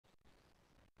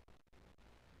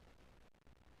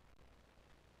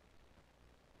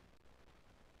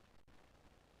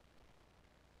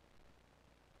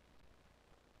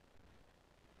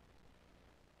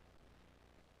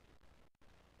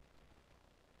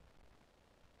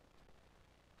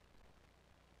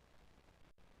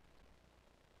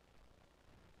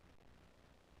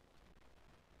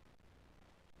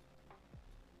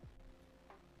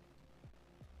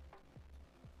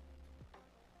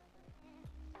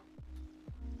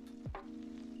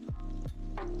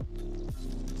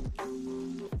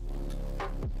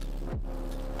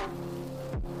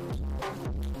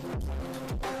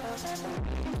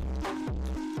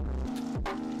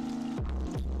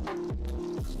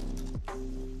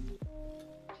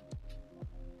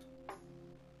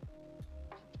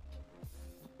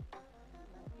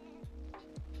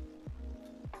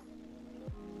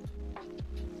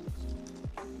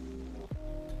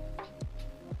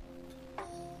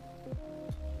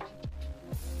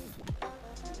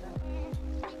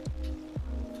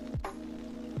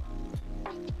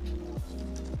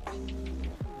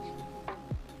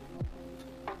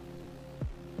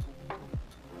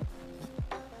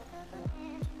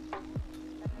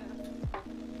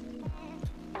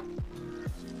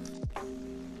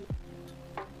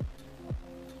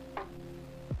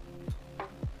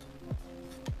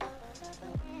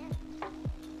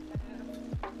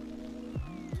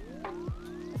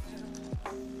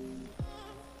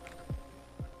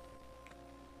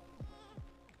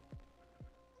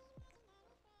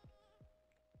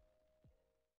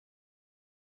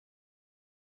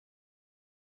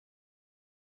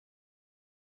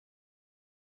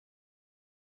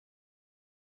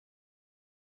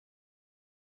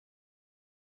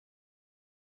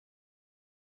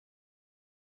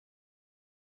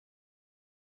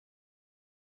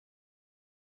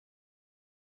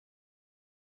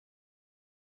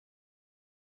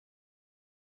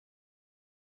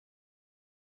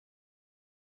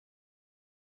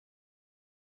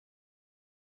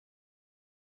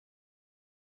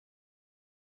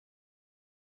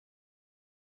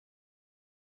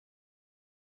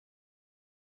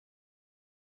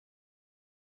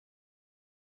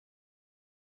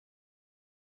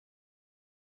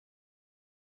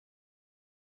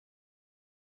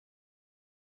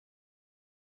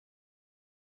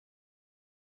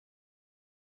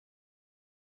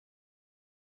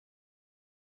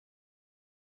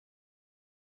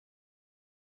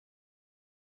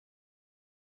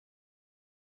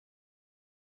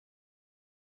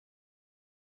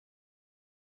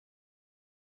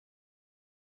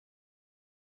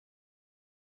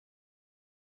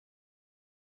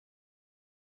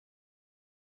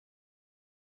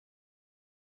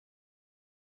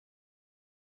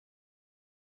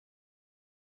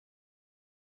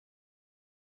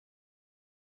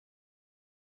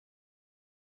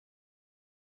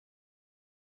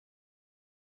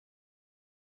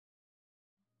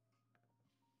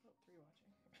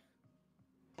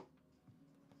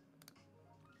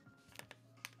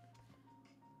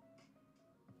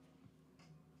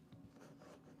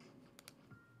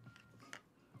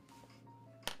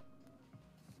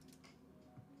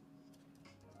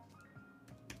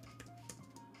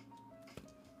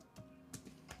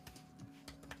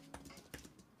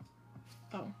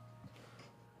Oh.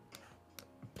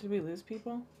 Did we lose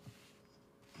people?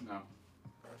 No.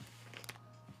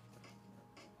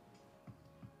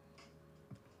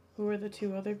 Who were the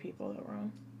two other people that were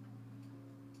on?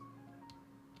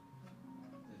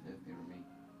 They were me.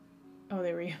 Oh,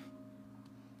 they were you.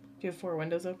 Do you have 4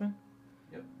 windows open?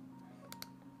 Yep.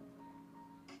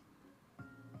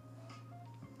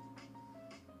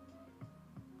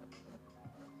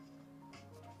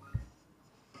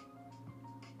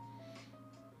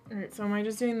 Alright, so am I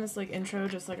just doing this like intro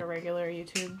just like a regular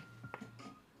YouTube?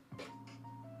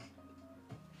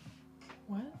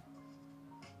 What?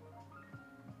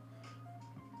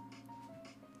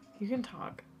 You can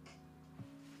talk.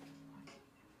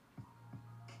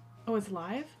 Oh, it's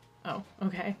live? Oh,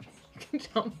 okay. You can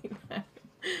tell me that.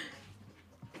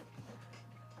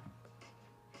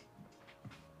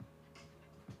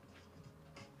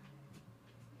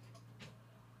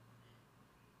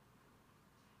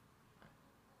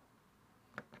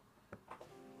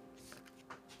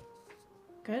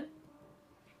 Good?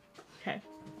 Okay.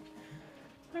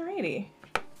 Alrighty.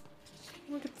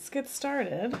 Let's get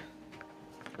started.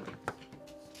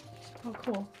 Oh,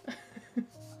 cool.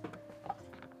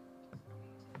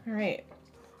 Alright.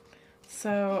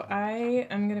 So I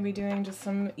am going to be doing just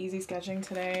some easy sketching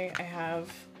today. I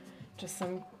have just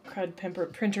some crud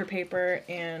printer paper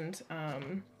and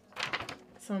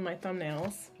some of my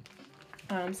thumbnails.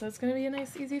 So it's going to be a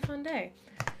nice, easy, fun day.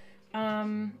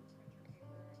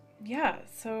 Yeah,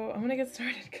 so I'm gonna get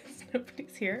started because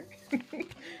nobody's here.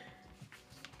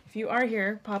 If you are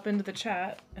here, pop into the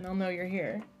chat and I'll know you're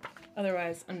here.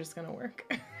 Otherwise, I'm just gonna work.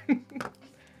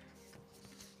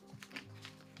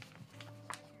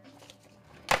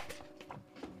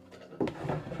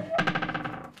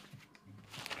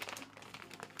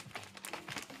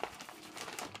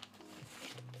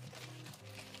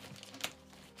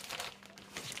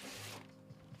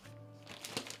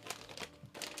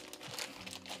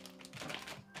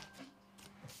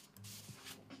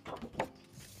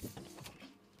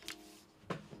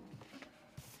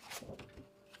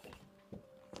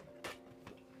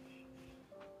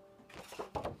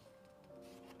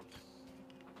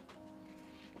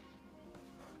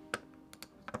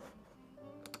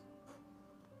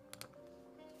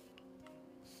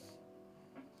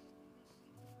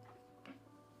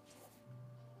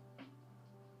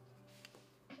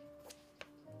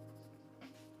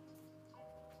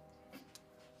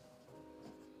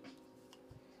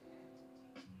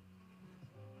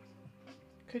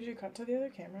 Could you cut to the other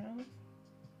camera, Alex?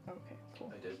 Okay,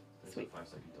 cool. I did. There's Sweet. a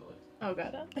 5-second delay. Oh,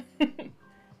 got it.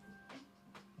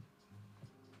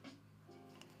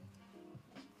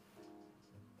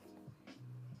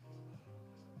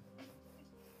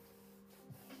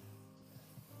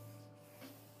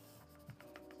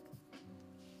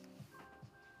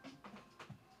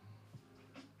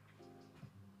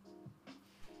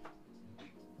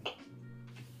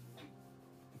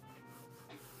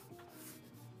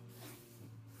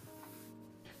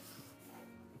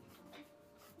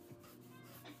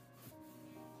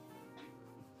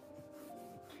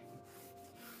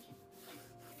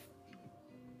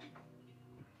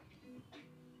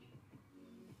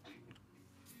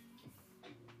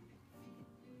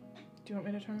 Do you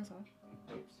want me to turn this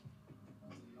off? Oops.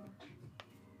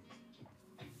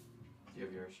 Do you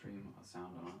have your stream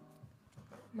sound on?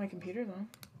 My computer's on.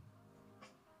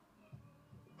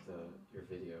 Your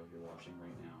video you're watching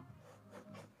right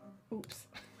now. Oops.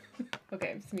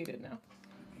 Okay, it's muted now.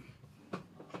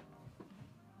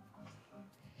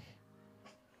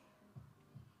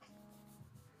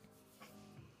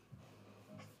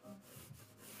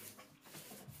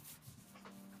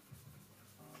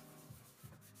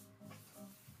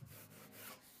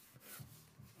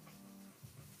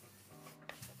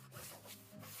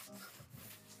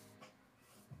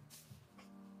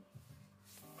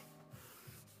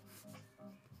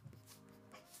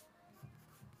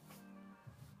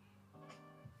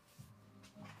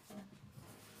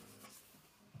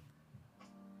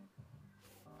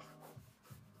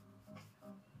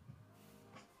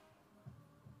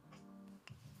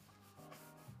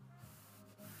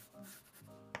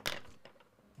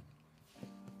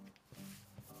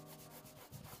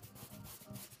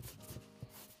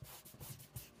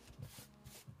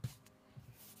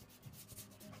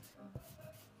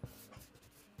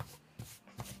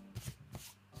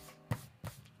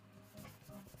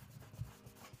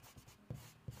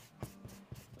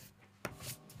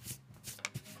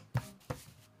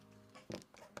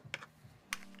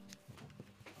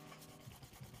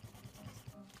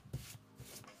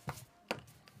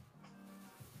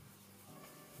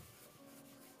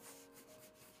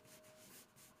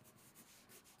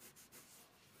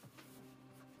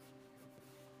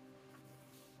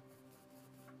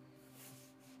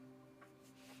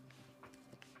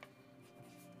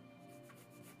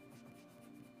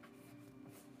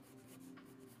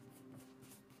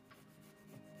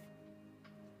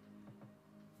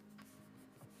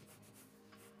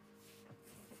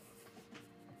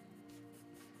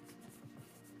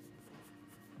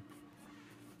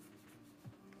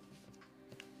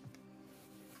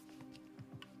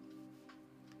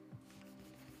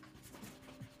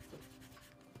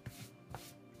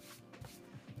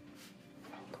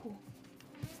 Cool.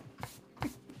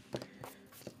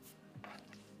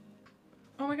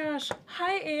 Oh my gosh.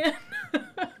 Hi, Anne.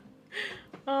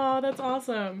 Oh, that's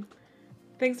awesome.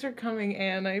 Thanks for coming,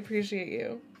 Anne. I appreciate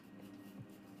you.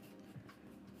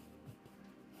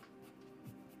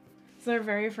 It's our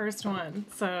very first one,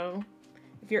 so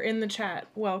if you're in the chat,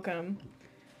 welcome.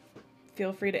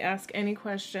 Feel free to ask any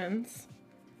questions.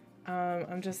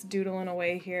 I'm just doodling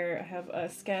away here. I have a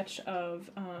sketch of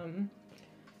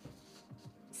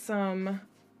some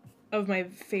of my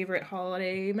favorite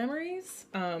holiday memories.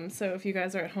 So if you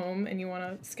guys are at home and you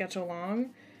want to sketch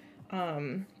along,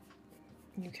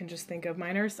 you can just think of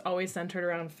mine are always centered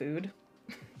around food.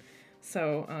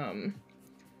 So I'm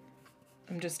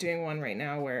just doing one right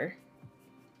now where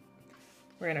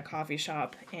we're in a coffee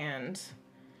shop and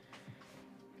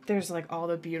there's like all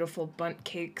the beautiful bundt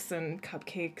cakes and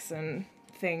cupcakes and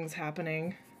things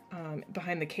happening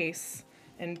behind the case,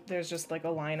 and there's just like a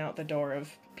line out the door of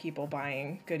people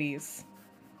buying goodies.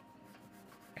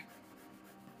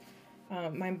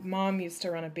 My mom used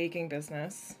to run a baking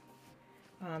business.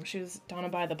 She was Donna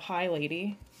Bye the pie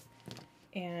lady,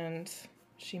 and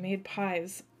she made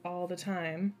pies all the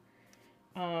time.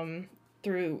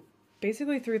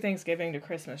 Basically through Thanksgiving to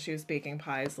Christmas, she was baking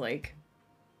pies, like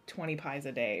 20 pies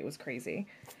a day. It was crazy.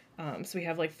 So we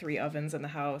have like 3 ovens in the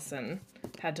house and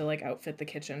had to like outfit the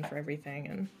kitchen for everything,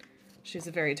 and she's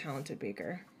a very talented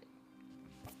baker.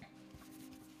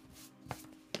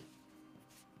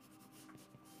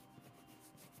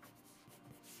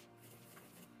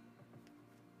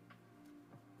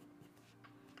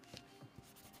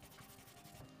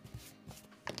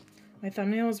 My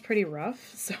thumbnail is pretty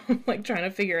rough, so I'm like trying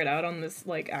to figure it out on this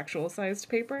like actual sized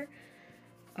paper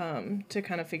to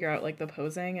kind of figure out like the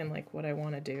posing and like what I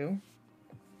want to do.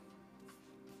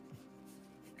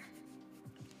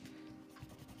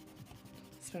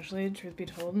 Especially, truth be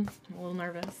told, I'm a little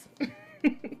nervous.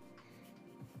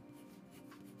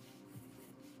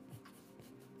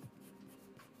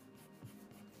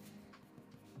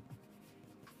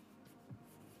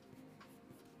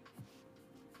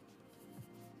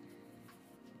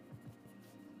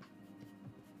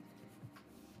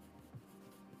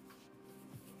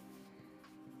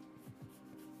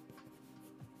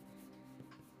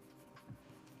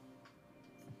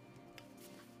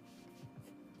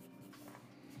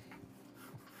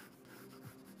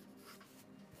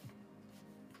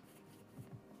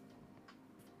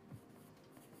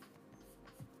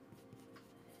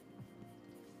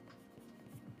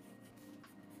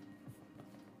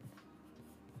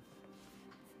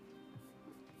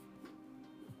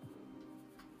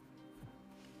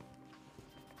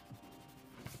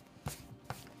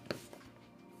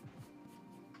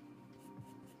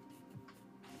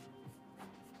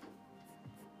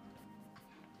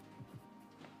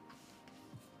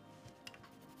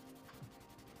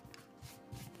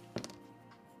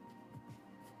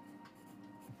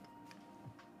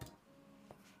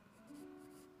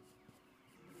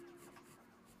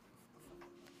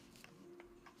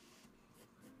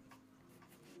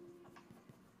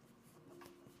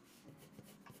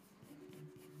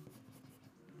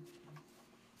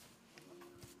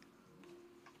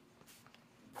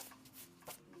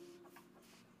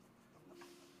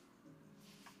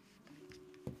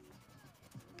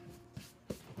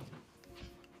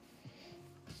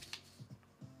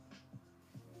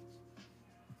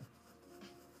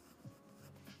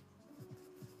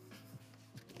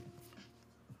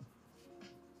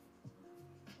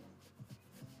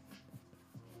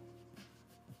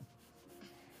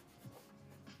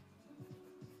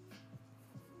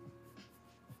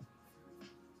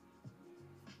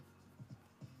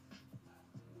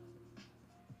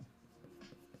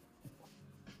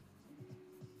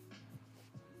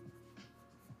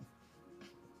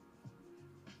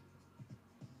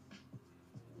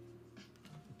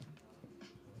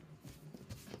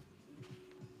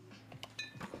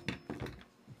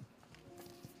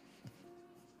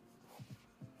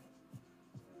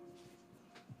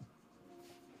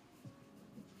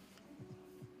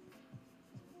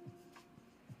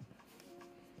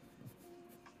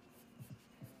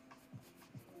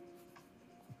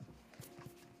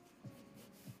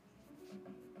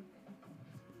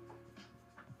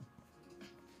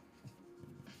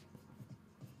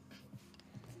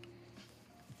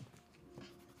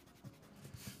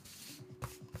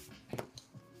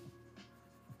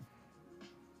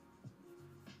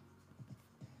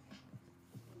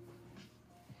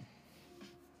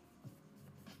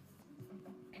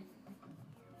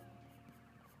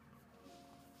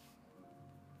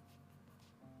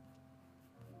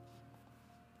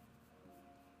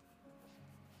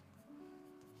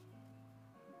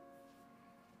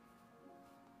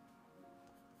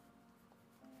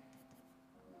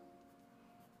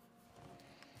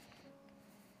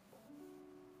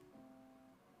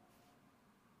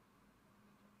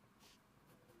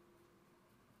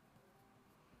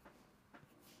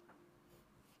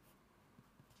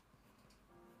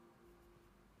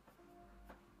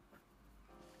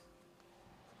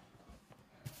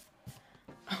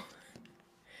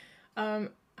 Hi,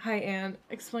 Anne.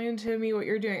 Explain to me what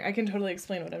you're doing. I can totally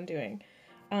explain what I'm doing.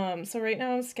 So right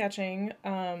now I'm sketching.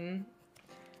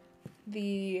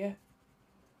 The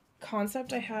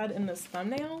concept I had in this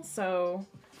thumbnail. So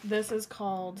this is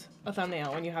called a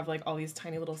thumbnail when you have like all these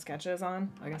tiny little sketches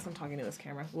on. I guess I'm talking to this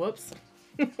camera. Whoops.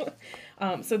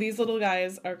 So these little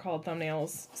guys are called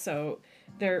thumbnails. So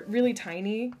they're really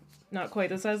tiny, not quite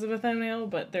the size of a thumbnail,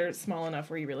 but they're small enough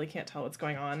where you really can't tell what's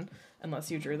going on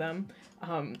unless you drew them.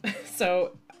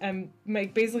 So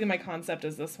basically my concept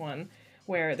is this one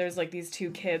where there's like these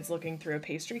two kids looking through a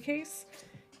pastry case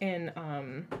in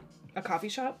a coffee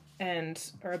shop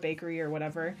or a bakery or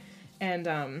whatever.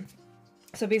 And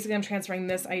so basically I'm transferring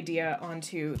this idea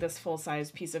onto this full-size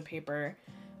piece of paper,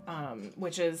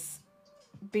 which is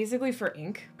basically for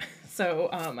ink. So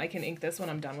I can ink this when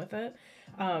I'm done with it.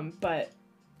 But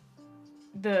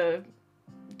the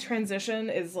transition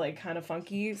is like kind of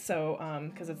funky,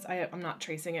 so because I'm not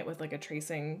tracing it with like a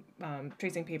tracing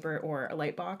paper or a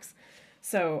light box.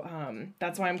 So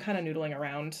that's why I'm kind of noodling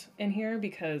around in here,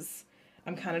 because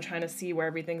I'm kind of trying to see where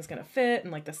everything's gonna fit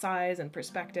and like the size and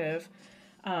perspective.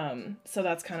 So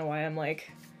that's kind of why I'm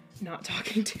like not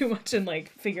talking too much and like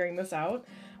figuring this out.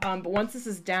 But once this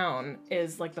is down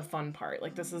is like the fun part.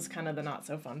 Like this is kind of the not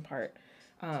so fun part,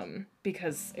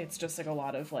 because it's just like a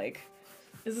lot of like,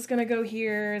 is this gonna go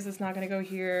here? Is this not gonna go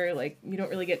here? Like you don't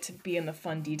really get to be in the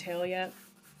fun detail yet.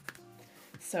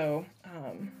 So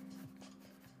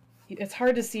it's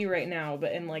hard to see right now,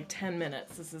 but in like 10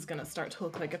 minutes, this is gonna start to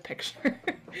look like a picture.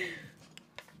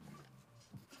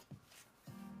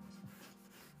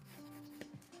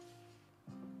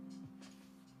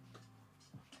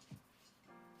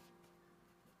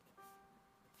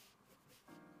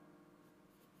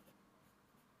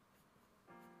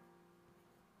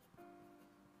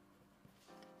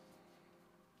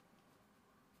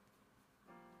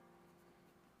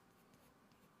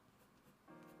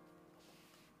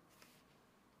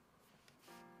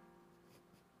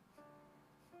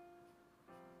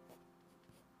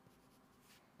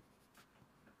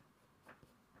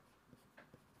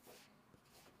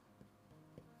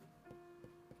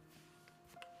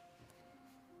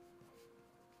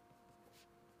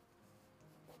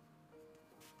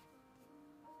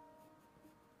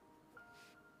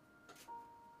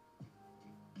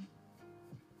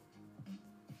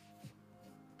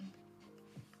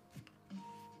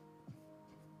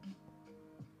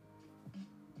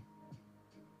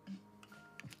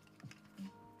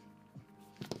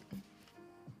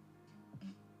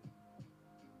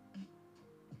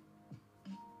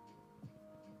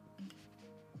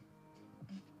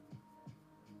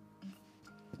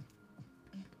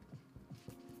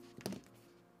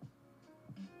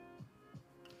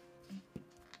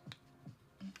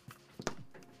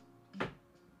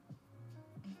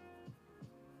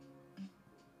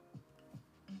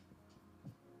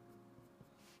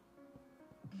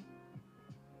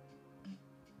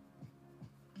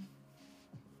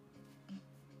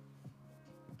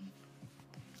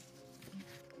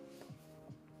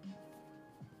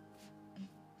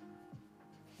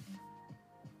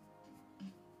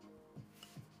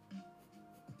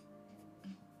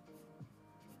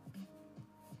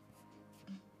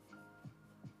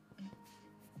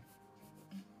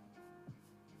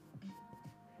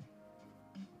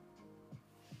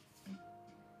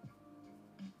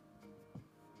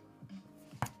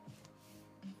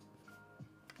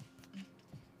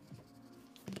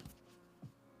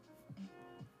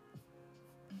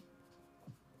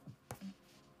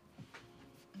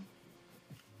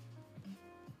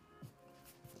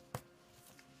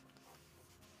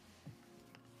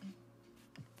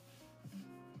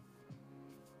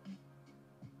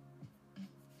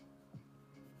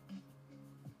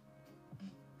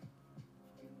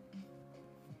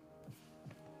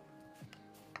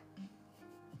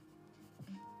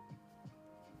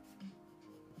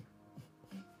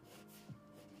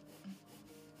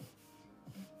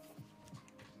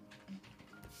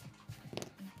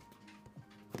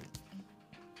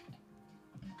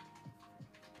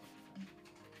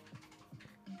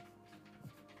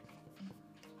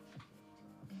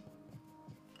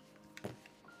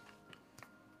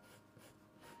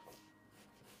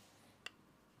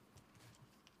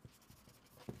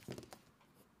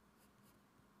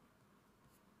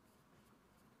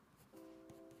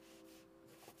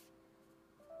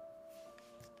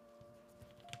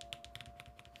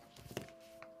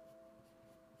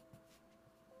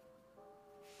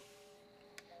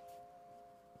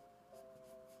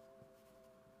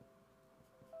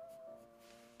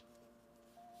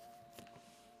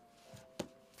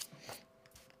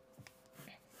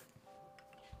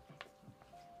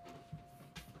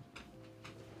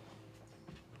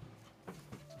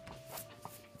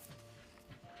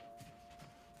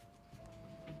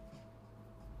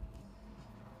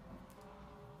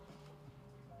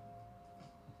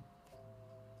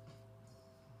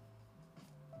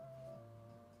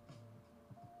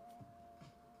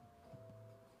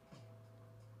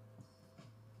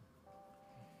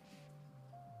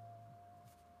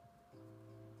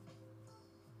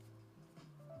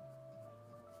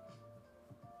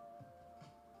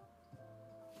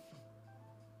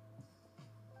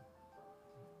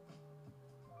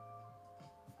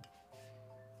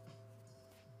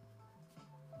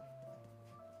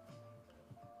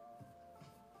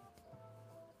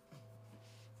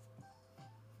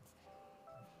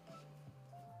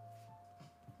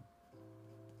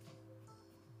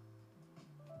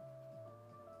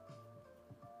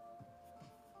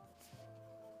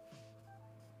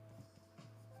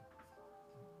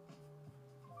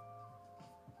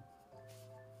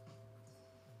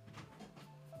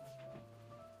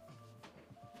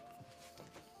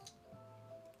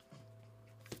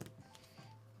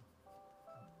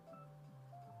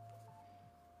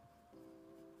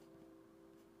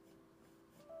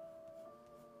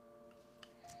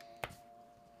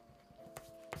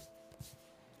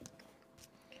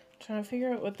 trying to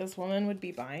figure out what this woman would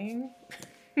be buying.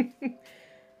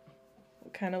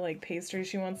 What kind of like pastry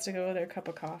she wants to go with her cup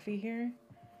of coffee here.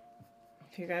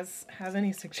 If you guys have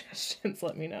any suggestions,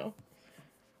 let me know.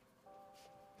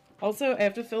 Also, I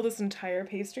have to fill this entire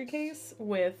pastry case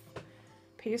with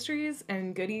pastries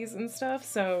and goodies and stuff,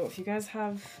 so if you guys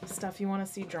have stuff you want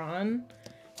to see drawn,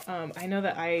 I know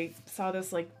that I saw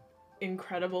this like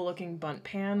incredible looking bundt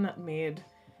pan that made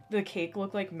the cake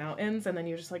look like mountains, and then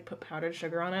you just like put powdered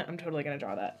sugar on it. I'm totally gonna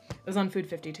draw that. It was on Food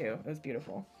 52. It was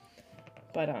beautiful.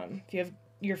 But if you have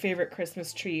your favorite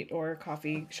Christmas treat or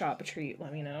coffee shop treat,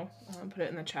 let me know. Put it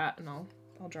in the chat and I'll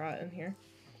draw it in here.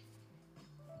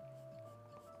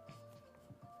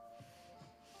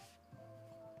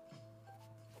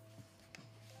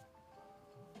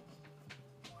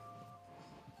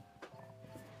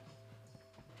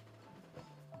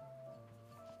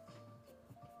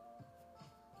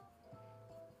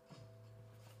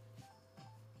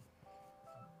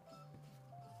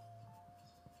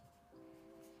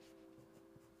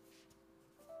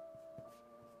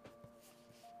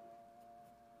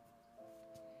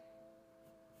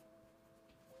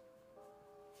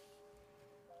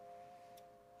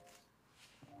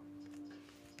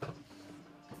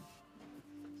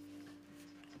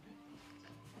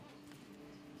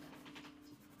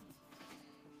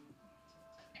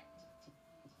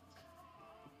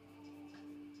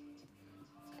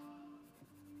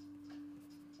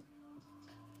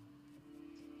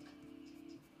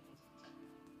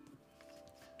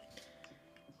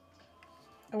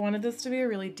 I wanted this to be a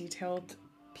really detailed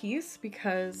piece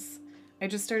because I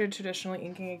just started traditionally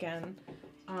inking again,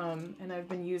 and I've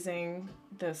been using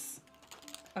this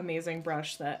amazing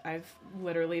brush that I've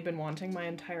literally been wanting my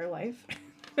entire life.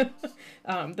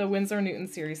 The Winsor Newton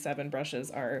Series 7 brushes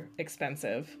are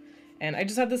expensive, and I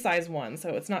just have the size 1, so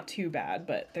it's not too bad,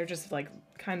 but they're just like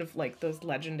kind of like those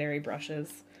legendary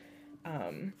brushes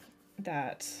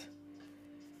that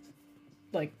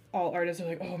like all artists are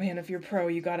like, oh man, if you're pro,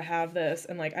 you gotta have this.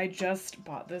 And like, I just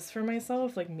bought this for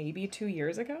myself like maybe 2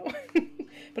 years ago,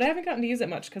 but I haven't gotten to use it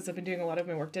much because I've been doing a lot of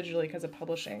my work digitally because of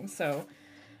publishing. So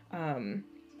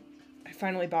I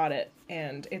finally bought it,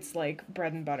 and it's like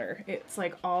bread and butter. It's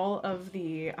like all of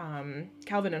the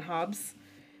Calvin and Hobbes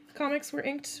comics were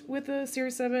inked with the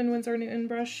Series 7 Winsor Newton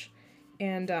brush,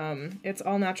 and it's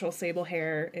all natural sable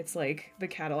hair. It's like the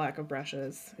Cadillac of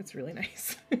brushes. It's really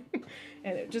nice.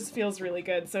 And it just feels really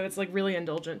good. So it's like really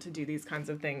indulgent to do these kinds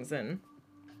of things and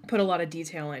put a lot of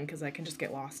detail in because I can just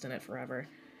get lost in it forever.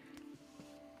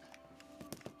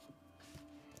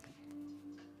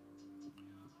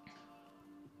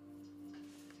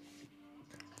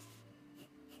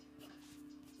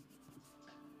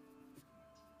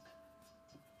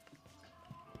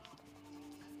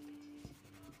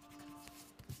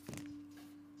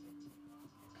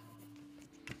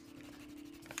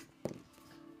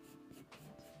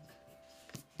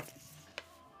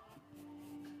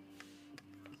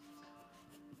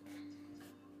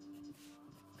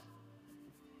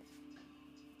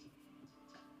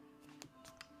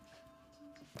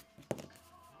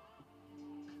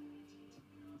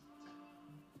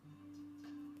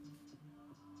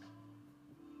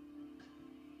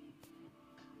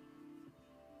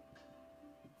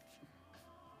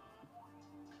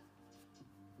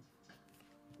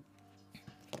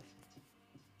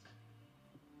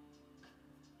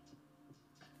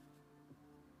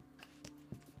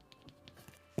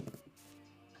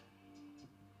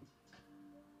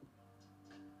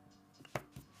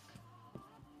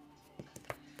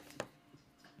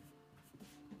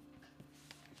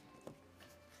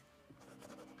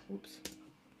 Oops.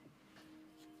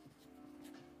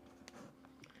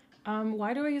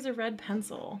 Why do I use a red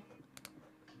pencil?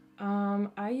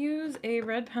 I use a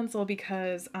red pencil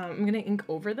because I'm gonna ink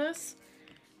over this.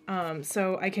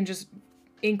 So I can just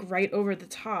ink right over the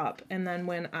top, and then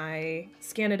when I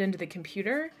scan it into the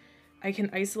computer, I can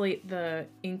isolate the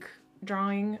ink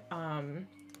drawing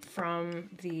from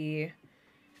the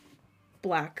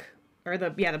black, or the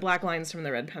black lines from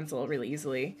the red pencil really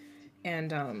easily.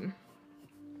 And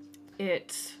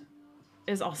it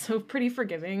is also pretty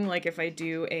forgiving. Like if I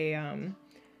do a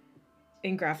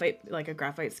in graphite, like a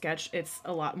graphite sketch, it's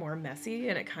a lot more messy,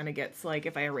 and it kind of gets like,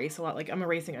 if I erase a lot, like I'm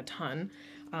erasing a ton,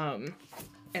 and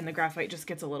the graphite just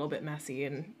gets a little bit messy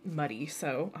and muddy.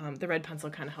 So the red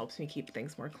pencil kind of helps me keep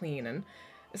things more clean, and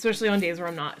especially on days where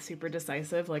I'm not super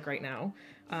decisive, like right now,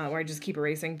 where I just keep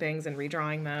erasing things and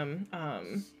redrawing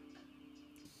them.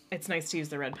 It's nice to use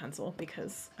the red pencil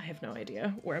because I have no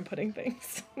idea where I'm putting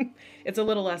things. It's a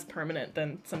little less permanent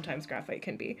than sometimes graphite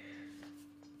can be.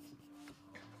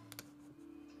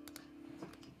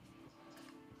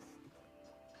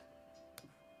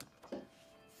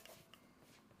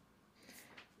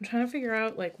 I'm trying to figure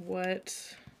out like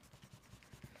what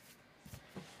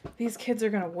these kids are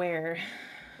gonna wear.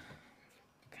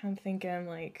 Kind of thinking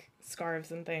like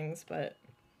scarves and things, but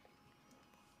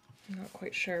I'm not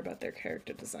quite sure about their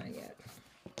character design yet.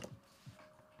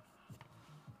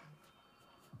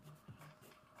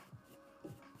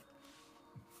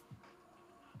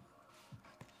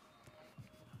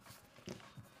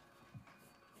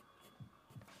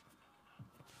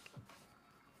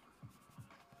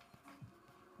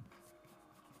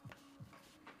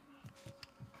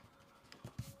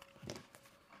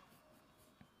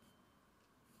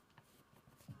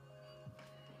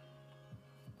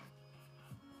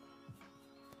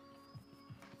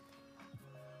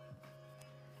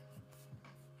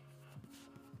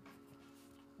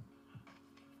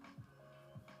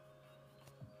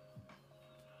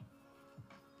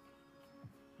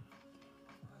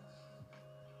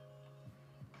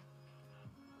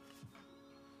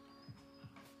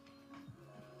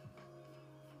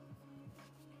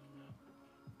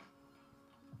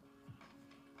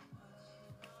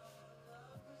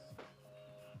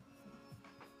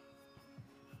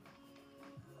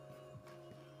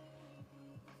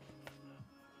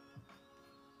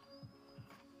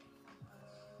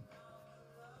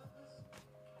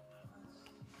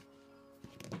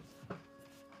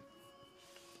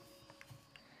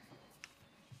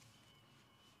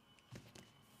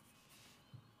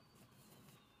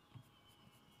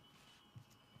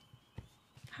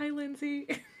 Hi, Lindsay.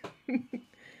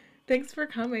 Thanks for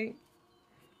coming.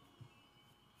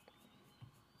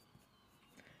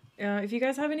 If you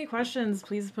guys have any questions,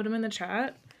 please put them in the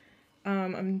chat.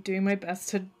 I'm doing my best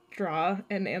to draw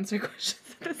and answer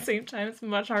questions at the same time. It's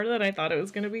much harder than I thought it was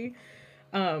going to be.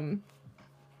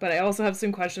 But I also have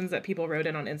some questions that people wrote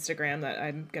in on Instagram that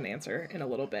I'm going to answer in a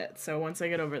little bit. So once I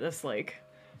get over this, like,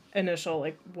 initial,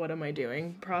 like, what am I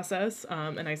doing process,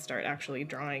 and I start actually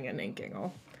drawing and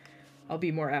inking, I'll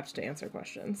be more apt to answer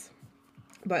questions.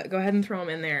 But go ahead and throw them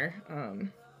in there, and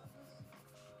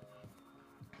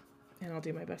I'll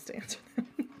do my best to answer them.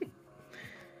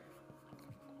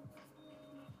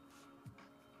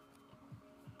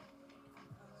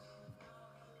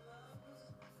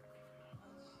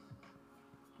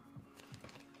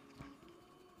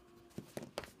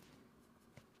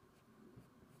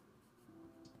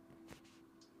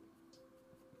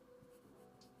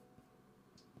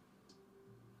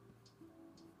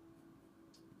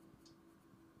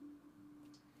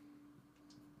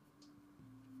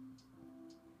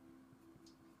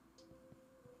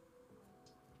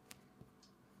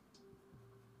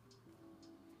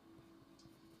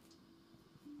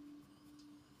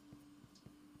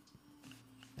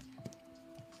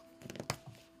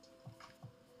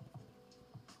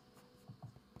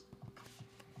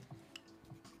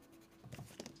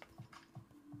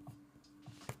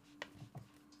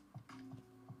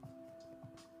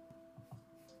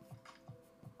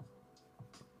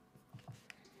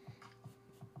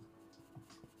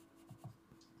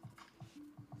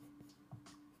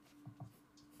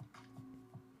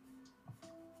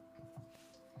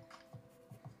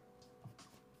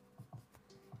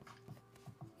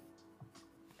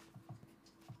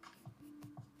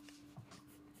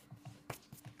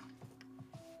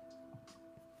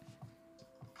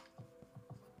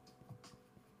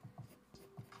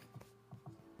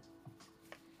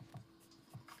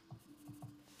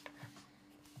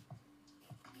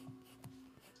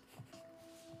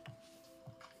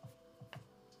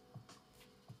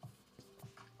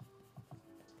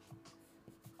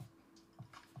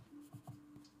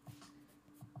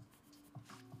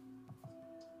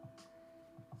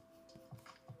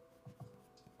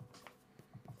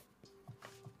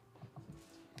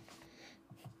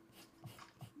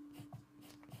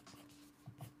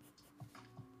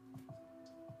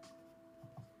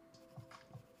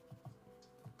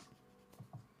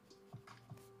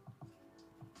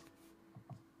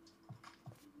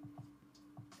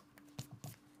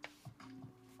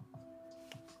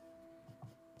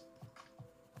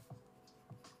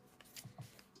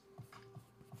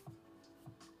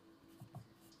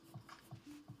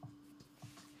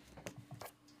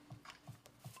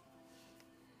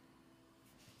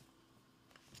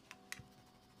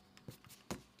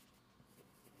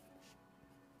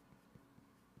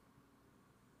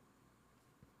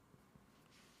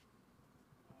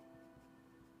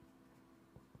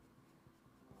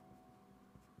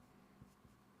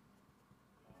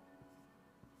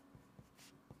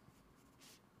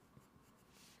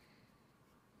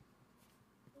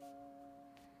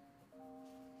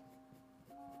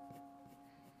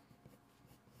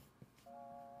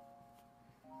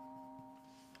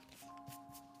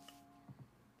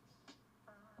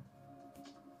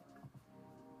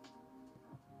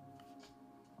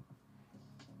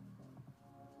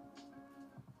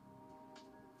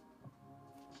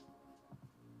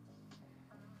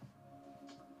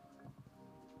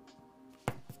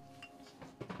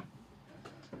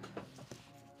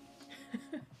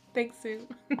 fake suit.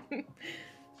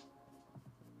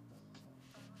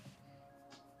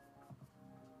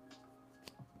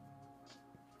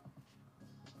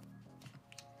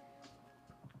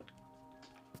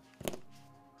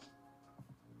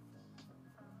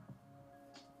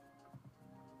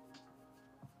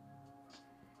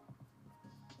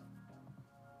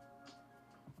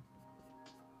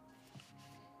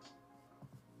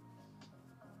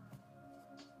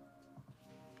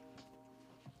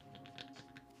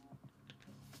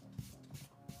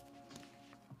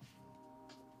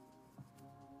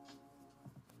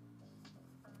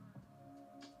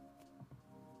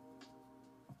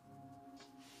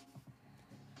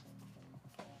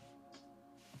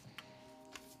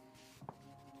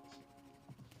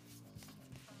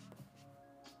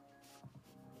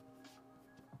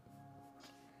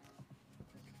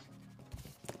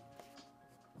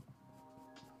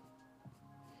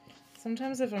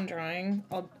 Sometimes if I'm drawing,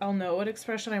 I'll know what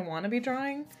expression I want to be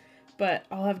drawing, but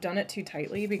I'll have done it too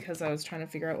tightly because I was trying to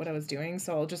figure out what I was doing,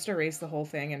 so I'll just erase the whole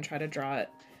thing and try to draw it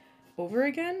over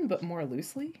again, but more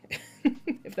loosely,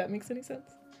 if that makes any sense.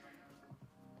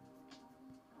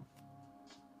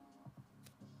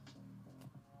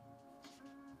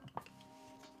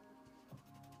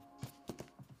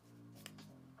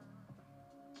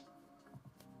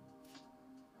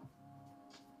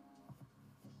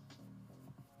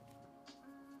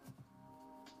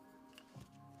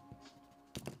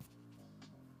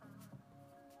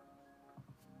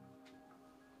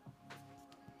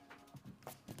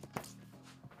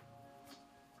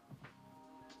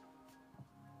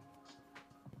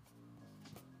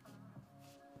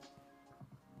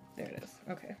 There it is.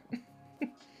 Okay.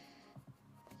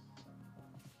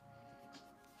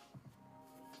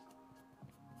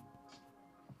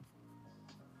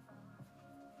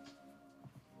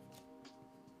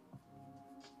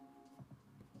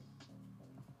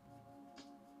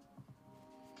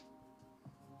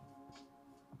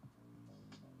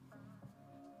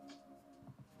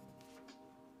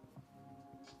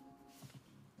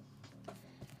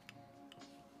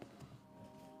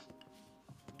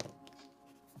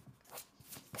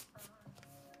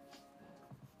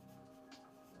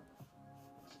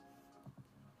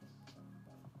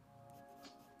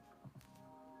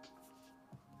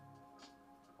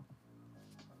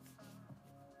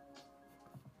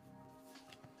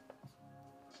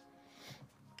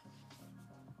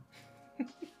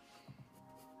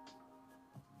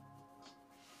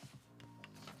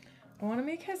 I want to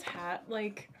make his hat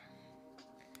like...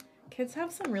 Kids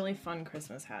have some really fun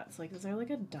Christmas hats. Like, is there like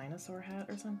a dinosaur hat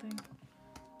or something?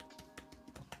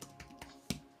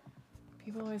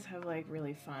 People always have like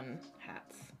really fun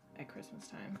hats at Christmas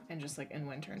time and just like in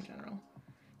winter in general.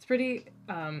 It's pretty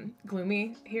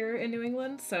gloomy here in New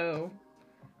England, so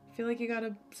I feel like you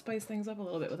gotta spice things up a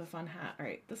little bit with a fun hat. All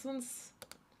right, this one's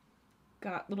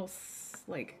got little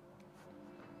like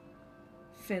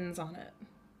fins on it.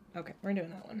 Okay, we're doing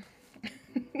that one.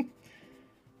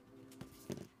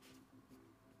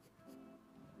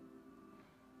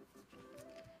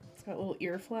 It's got little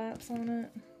ear flaps on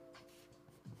it.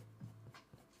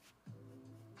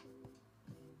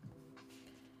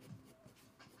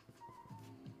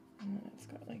 And then it's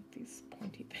got like these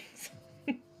pointy things.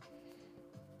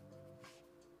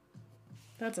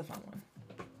 That's a fun one.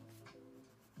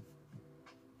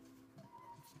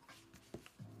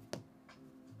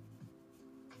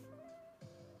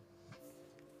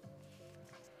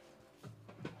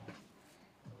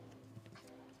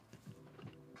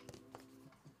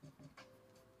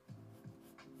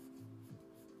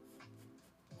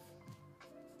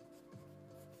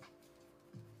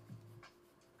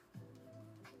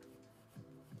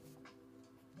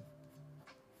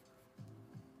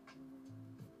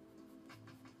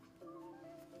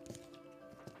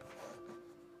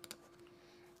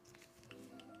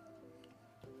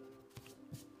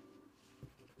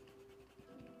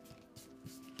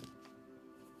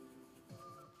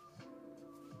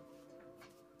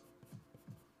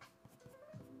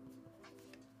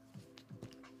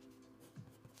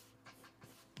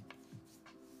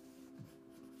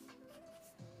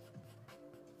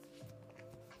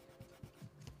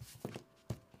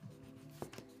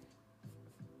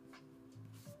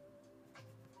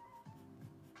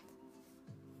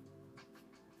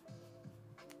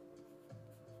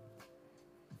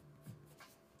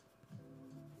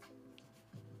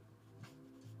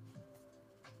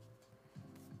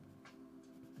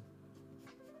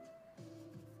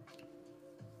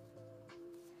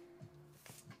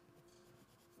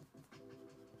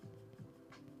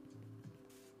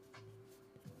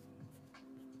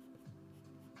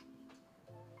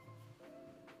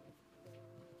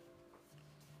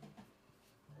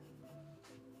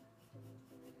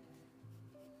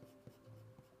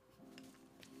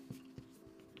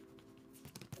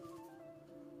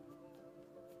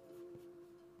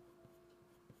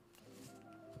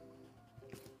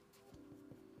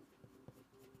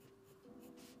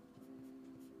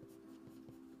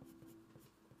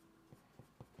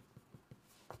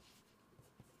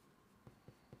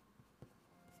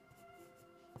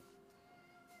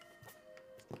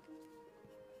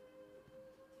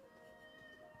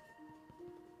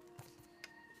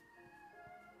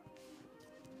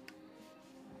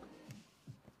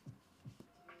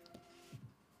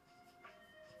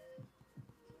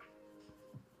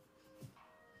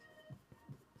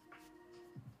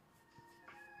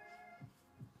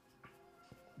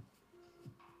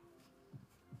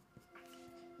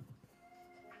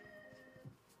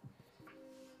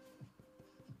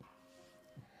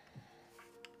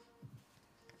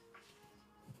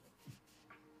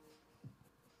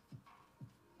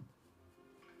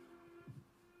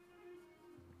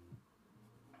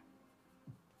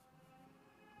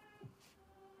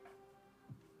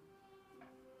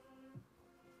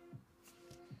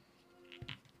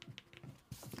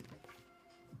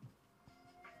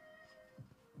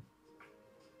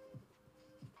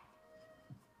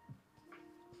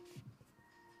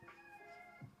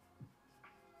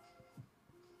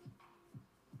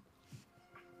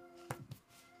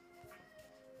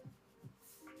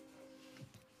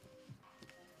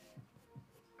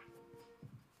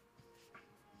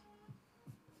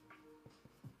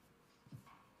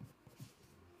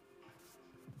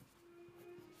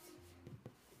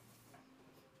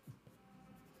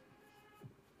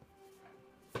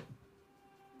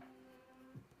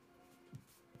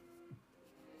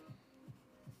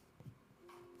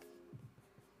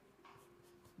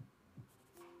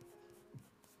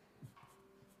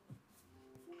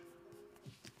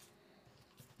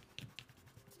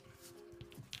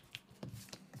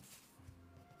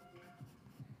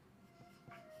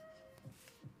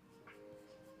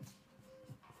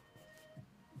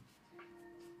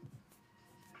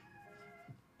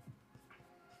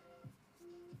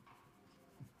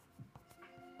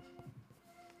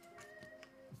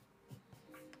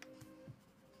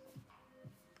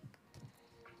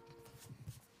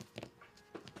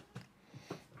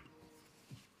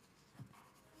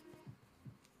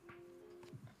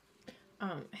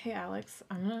 Hey Alex,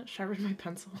 I'm gonna sharpen my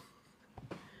pencil.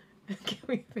 Can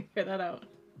we figure that out?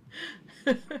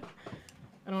 I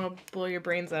don't want to blow your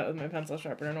brains out with my pencil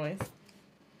sharpener noise.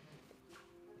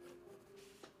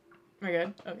 Am I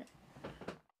good? Okay.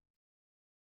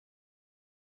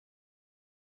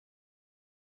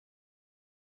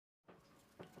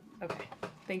 Okay,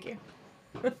 thank you.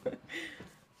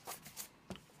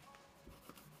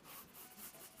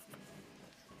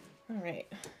 All right.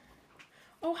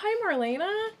 Oh, hi,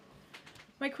 Marlena.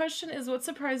 My question is, what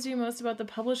surprised you most about the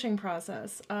publishing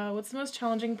process? What's the most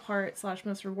challenging part /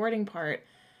 most rewarding part?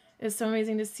 It's so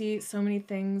amazing to see so many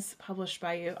things published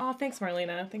by you. Oh, thanks,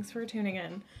 Marlena. Thanks for tuning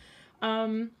in.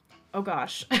 Oh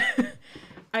gosh.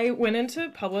 I went into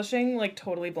publishing like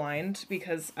totally blind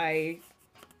because I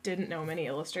didn't know many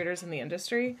illustrators in the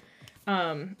industry.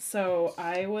 So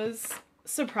I was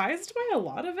surprised by a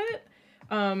lot of it.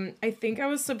 I think I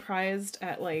was surprised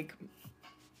at like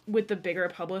with the bigger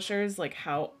publishers, like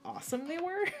how awesome they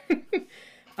were.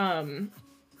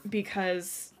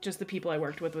 Because just the people I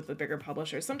worked with the bigger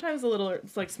publishers. Sometimes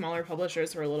it's like smaller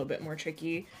publishers were a little bit more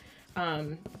tricky,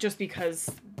 just because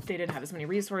they didn't have as many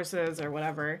resources or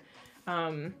whatever.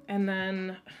 And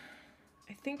then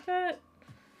I think that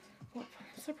what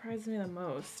surprised me the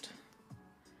most.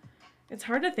 It's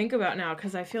hard to think about now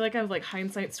because I feel like I have like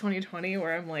hindsight's 2020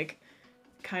 where I'm like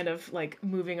kind of like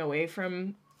moving away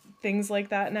from things like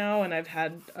that now, and I've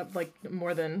had like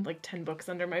more than like 10 books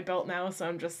under my belt now, so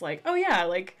I'm just like, oh yeah,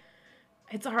 like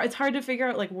it's hard to figure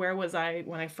out like where was I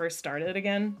when I first started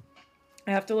again.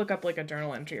 I have to look up like a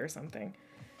journal entry or something.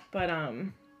 But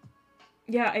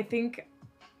yeah, I think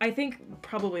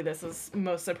probably this is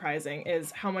most surprising is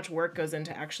how much work goes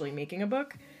into actually making a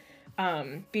book.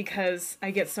 Because I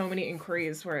get so many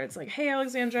inquiries where it's like, hey,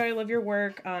 Alexandra, I love your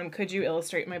work. Could you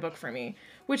illustrate my book for me?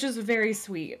 Which is very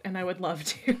sweet, and I would love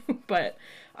to, but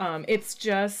it's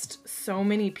just so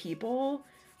many people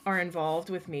are involved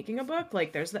with making a book.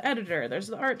 Like, there's the editor, there's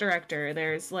the art director,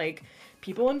 there's, like,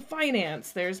 people in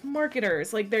finance, there's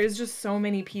marketers. Like, there's just so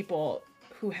many people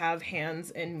who have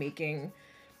hands in making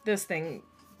this thing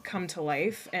come to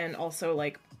life and also,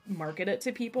 like, market it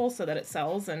to people so that it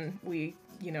sells and we,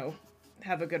 you know,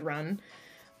 have a good run.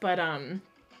 But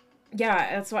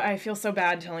yeah, that's why I feel so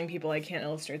bad telling people I can't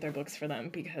illustrate their books for them,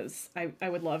 because I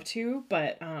would love to,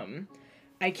 but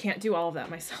I can't do all of that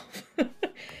myself.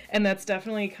 And that's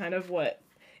definitely kind of what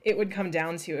it would come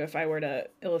down to if I were to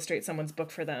illustrate someone's book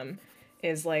for them,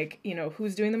 is like, you know,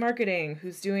 who's doing the marketing,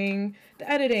 who's doing the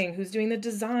editing, who's doing the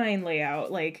design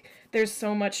layout. Like, there's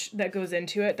so much that goes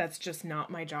into it that's just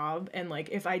not my job. And like,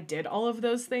 if I did all of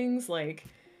those things, like,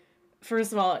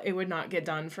 first of all, it would not get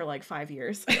done for like 5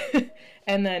 years.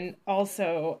 And then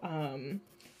also,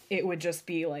 it would just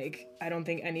be like, I don't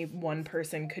think any one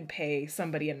person could pay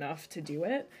somebody enough to do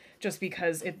it, just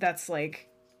because that's like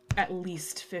at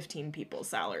least 15 people's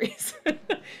salaries.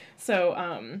 So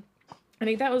I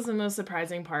think that was the most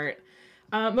surprising part.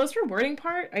 Most rewarding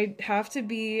part, I'd have to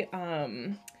be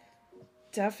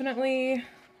definitely, I'm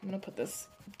gonna put this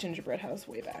gingerbread house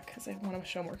way back because I want to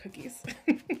show more cookies.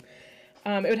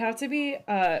 It would have to be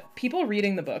people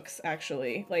reading the books,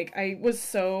 actually. Like, I was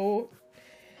so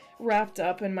wrapped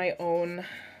up in my own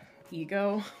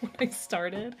ego when I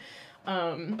started.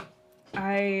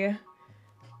 I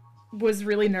was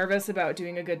really nervous about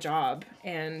doing a good job,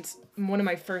 and one of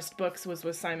my first books was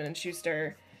with Simon &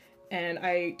 Schuster, and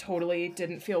I totally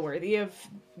didn't feel worthy of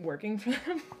working for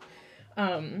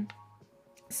them.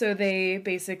 So they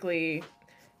basically,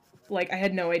 like, I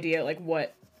had no idea, like,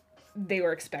 what they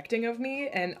were expecting of me,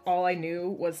 and all I knew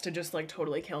was to just like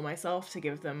totally kill myself to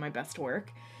give them my best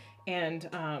work. And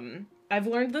I've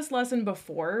learned this lesson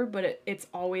before, but it's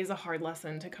always a hard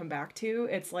lesson to come back to.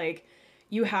 It's like,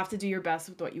 you have to do your best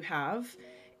with what you have.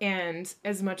 And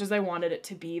as much as I wanted it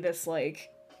to be this like,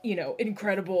 you know,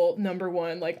 incredible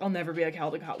 #1, like, I'll never be a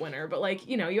Caldecott winner, but like,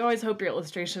 you know, you always hope your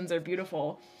illustrations are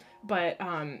beautiful. But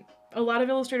a lot of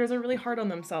illustrators are really hard on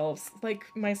themselves, like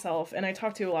myself, and I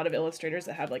talked to a lot of illustrators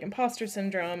that had like imposter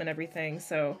syndrome and everything,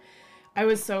 so I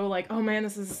was so like, oh man,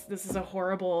 this is a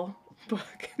horrible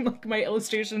book. Like, my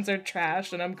illustrations are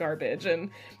trash and I'm garbage,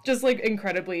 and just like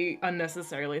incredibly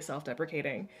unnecessarily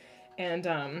self-deprecating.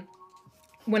 And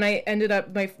when I ended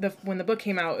up, when the book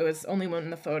came out, it was only one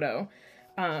in the photo.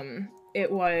 It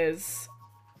was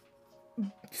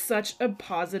such a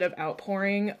positive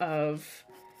outpouring of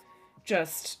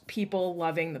just people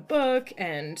loving the book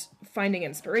and finding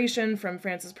inspiration from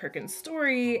Frances Perkins'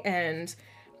 story. And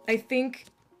I think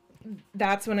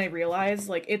that's when I realized,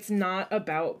 like, it's not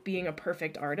about being a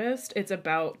perfect artist. It's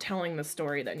about telling the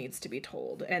story that needs to be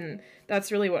told. And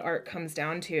that's really what art comes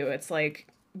down to. It's like,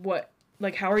 what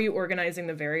like, how are you organizing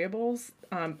the variables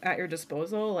at your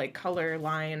disposal, like color,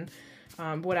 line,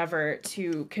 whatever,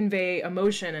 to convey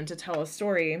emotion and to tell a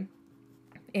story.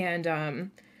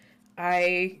 And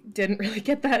I didn't really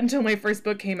get that until my first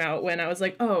book came out, when I was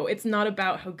like, oh, it's not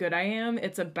about how good I am,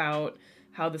 it's about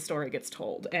how the story gets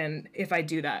told. And if I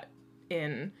do that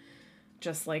in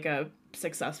just like a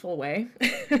successful way.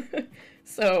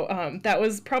 So that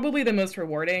was probably the most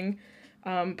rewarding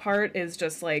part, is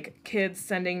just like kids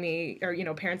sending me, or, you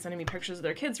know, parents sending me pictures of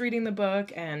their kids reading the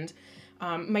book. And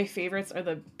my favorites are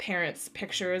the parents'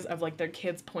 pictures of like their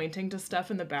kids pointing to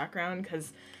stuff in the background,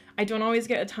 because I don't always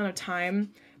get a ton of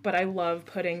time, but I love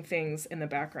putting things in the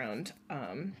background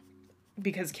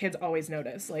because kids always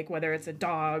notice, like whether it's a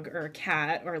dog or a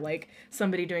cat or like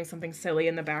somebody doing something silly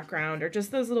in the background or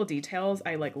just those little details.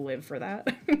 I like live for that,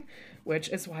 which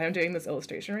is why I'm doing this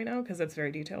illustration right now, because it's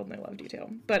very detailed and I love detail.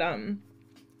 But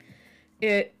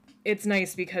it's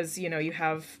nice because, you know, you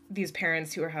have these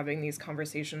parents who are having these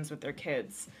conversations with their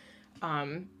kids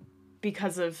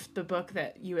because of the book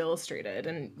that you illustrated,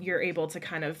 and you're able to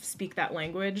kind of speak that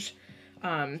language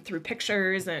through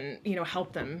pictures and, you know,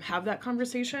 help them have that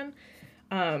conversation.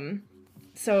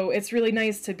 So it's really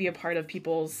nice to be a part of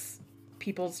people's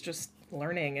just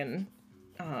learning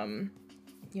and,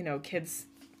 you know, kids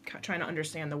trying to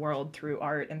understand the world through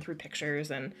art and through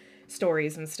pictures and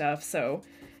stories and stuff. So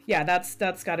yeah,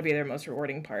 that's got to be their most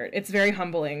rewarding part. It's very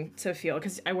humbling to feel,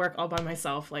 because I work all by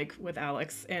myself, like with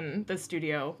Alex in the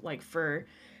studio, like for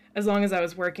as long as I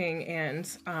was working.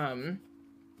 And,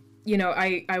 you know,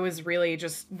 I was really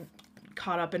just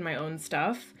caught up in my own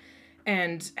stuff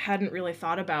and hadn't really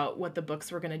thought about what the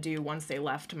books were going to do once they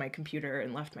left my computer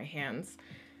and left my hands.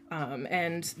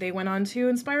 And they went on to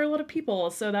inspire a lot of people.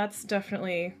 So that's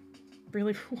definitely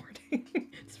really rewarding.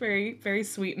 It's very, very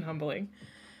sweet and humbling.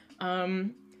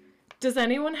 Does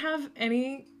anyone have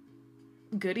any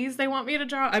goodies they want me to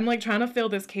draw? I'm like trying to fill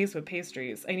this case with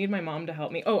pastries. I need my mom to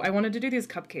help me. Oh, I wanted to do these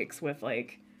cupcakes with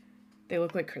like, they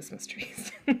look like Christmas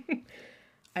trees.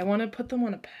 I want to put them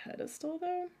on a pedestal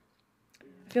though.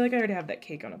 I feel like I already have that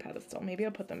cake on a pedestal. Maybe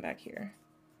I'll put them back here.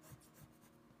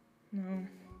 No.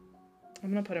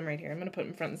 I'm going to put them right here. I'm going to put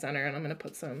them front and center, and I'm going to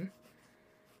put some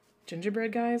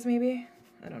gingerbread guys maybe.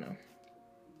 I don't know.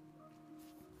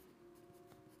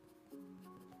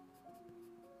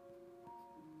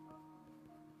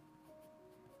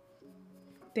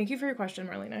 Thank you for your question,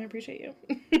 Marlene. I appreciate you.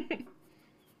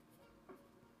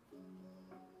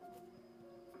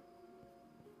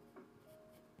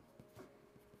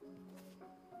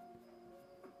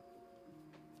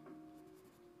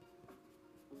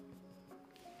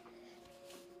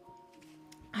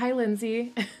 Hi,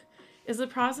 Lindsay. Is the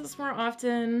process more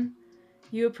often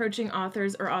you approaching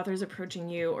authors or authors approaching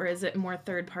you, or is it more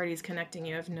third parties connecting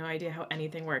you? I have no idea how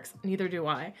anything works. Neither do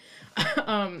I.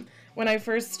 When I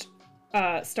first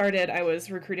started, I was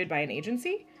recruited by an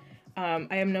agency. I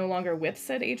am no longer with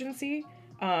said agency,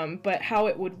 but how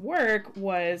it would work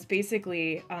was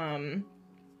basically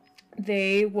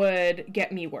they would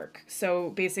get me work.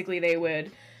 So basically they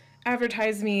would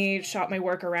advertise me, shop my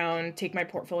work around, take my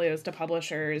portfolios to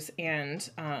publishers, and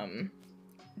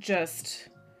just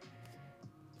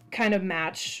kind of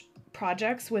match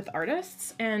projects with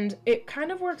artists. And it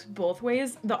kind of works both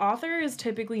ways. The author is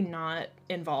typically not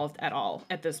involved at all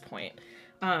at this point.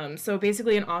 So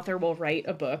basically an author will write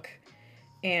a book,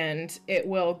 and it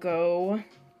will go,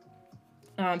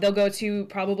 they'll go to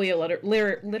probably a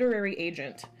literary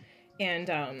agent,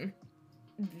 and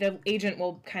the agent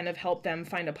will kind of help them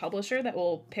find a publisher that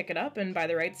will pick it up and buy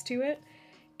the rights to it.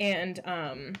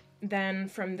 And then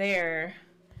from there,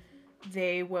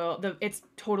 they will, it's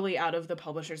totally out of the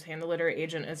publisher's hand. The literary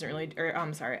agent isn't really, or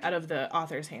I'm sorry, out of the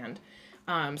author's hand.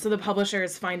 So the publisher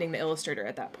is finding the illustrator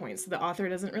at that point. So the author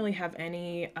doesn't really have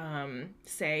any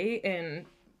say in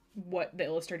what the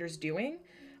illustrator's doing.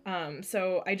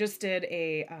 So I just did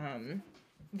a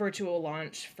virtual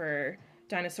launch for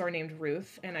Dinosaur Named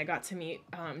Ruth, and I got to meet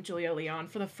Julia Leon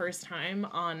for the first time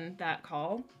on that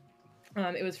call.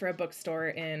 It was for a bookstore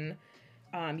in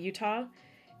Utah,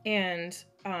 and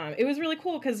it was really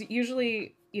cool because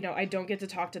usually, you know, I don't get to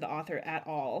talk to the author at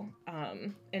all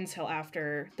until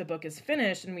after the book is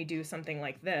finished and we do something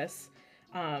like this,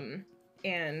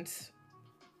 and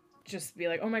just be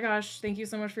like, oh my gosh, thank you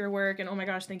so much for your work, and oh my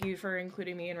gosh, thank you for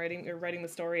including me in writing the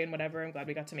story and whatever. I'm glad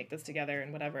we got to make this together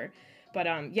and whatever.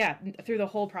 But yeah, through the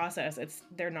whole process,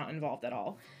 they're not involved at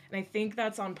all. And I think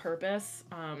that's on purpose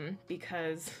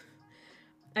because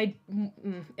in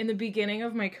the beginning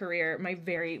of my career, my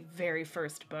very, very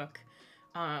first book,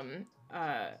 I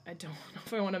don't know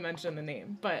if I want to mention the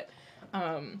name, but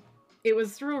it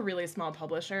was through a really small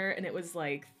publisher, and it was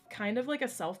like kind of like a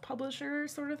self-publisher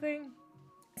sort of thing.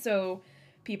 So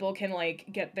people can like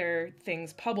get their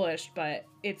things published, but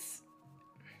I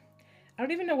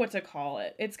don't even know what to call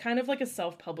it. It's kind of like a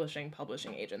self-publishing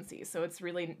publishing agency. So it's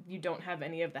really, you don't have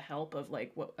any of the help of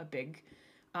like what a big,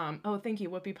 oh, thank you,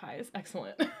 Whoopie Pies.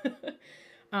 Excellent.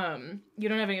 You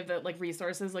don't have any of the like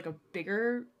resources like a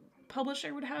bigger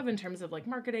publisher would have in terms of like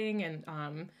marketing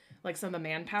and like some of the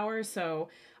manpower. So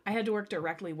I had to work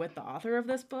directly with the author of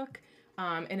this book.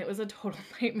 And it was a total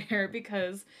nightmare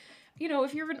because, you know,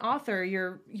 if you're an author,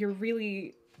 you're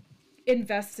really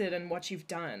invested in what you've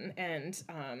done, and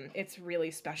it's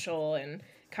really special and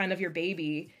kind of your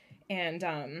baby.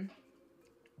 And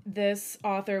this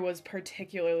author was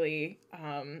particularly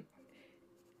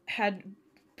had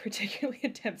particularly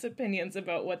intense opinions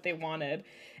about what they wanted,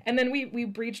 and then we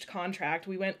breached contract.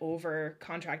 We went over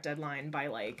contract deadline by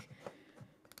like,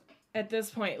 at this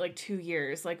point, like 2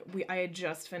 years. Like I had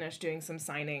just finished doing some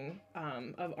signing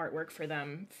of artwork for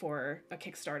them for a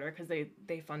Kickstarter, because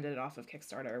they funded it off of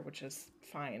Kickstarter, which is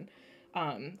fine.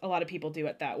 A lot of people do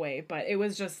it that way, but it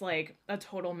was just like a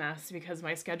total mess because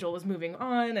my schedule was moving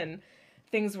on and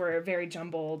things were very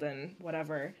jumbled and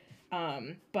whatever.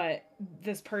 But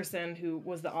this person who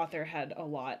was the author had a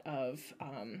lot of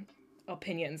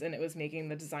opinions, and it was making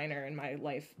the designer in my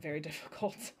life very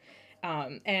difficult.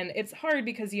 And it's hard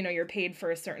because, you know, you're paid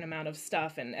for a certain amount of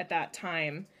stuff. And at that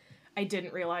time, I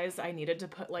didn't realize I needed to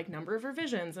put like number of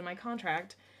revisions in my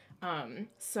contract.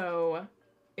 So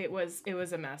it was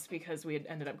a mess because we had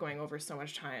ended up going over so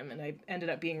much time, and I ended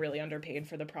up being really underpaid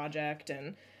for the project.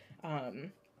 And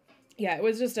yeah, it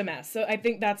was just a mess. So I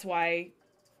think that's why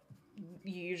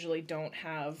you usually don't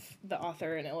have the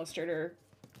author and illustrator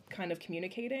kind of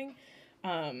communicating.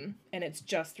 And it's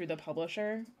just through the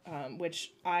publisher,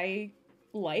 which I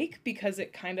like because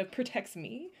it kind of protects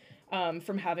me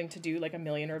from having to do like a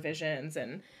million revisions.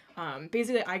 And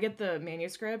basically I get the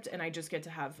manuscript and I just get to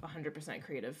have 100%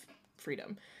 creative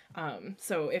freedom.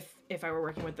 So if I were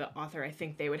working with the author, I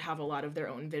think they would have a lot of their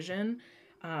own vision.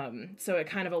 So it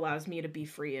kind of allows me to be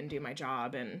free and do my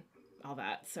job and all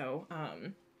that. So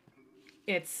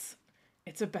it's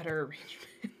a better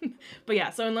arrangement. But yeah,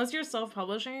 so unless you're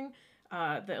self-publishing,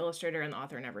 the illustrator and the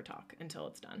author never talk until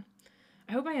it's done.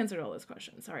 I hope I answered all those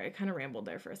questions. Sorry, I kind of rambled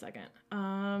there for a second.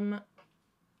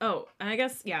 Oh, I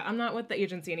guess, yeah, I'm not with the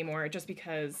agency anymore just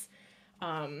because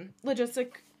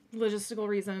logistical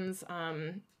reasons,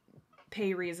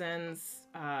 pay reasons.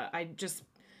 I just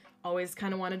always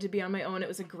kind of wanted to be on my own. It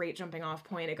was a great jumping off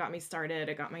point. It got me started.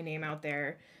 It got my name out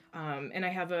there. And I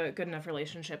have a good enough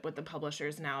relationship with the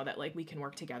publishers now that like we can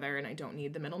work together and I don't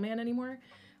need the middleman anymore.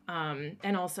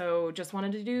 And also just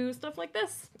wanted to do stuff like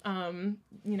this.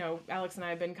 You know, Alex and I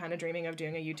have been kind of dreaming of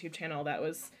doing a YouTube channel that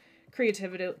was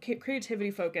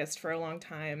creativity focused for a long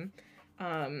time.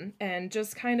 And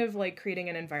just kind of like creating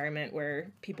an environment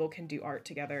where people can do art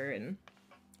together. And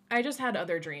I just had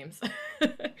other dreams.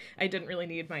 I didn't really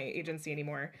need my agency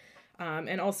anymore.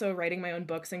 And also writing my own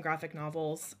books and graphic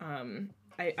novels.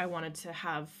 I wanted to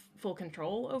have full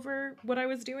control over what I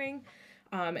was doing.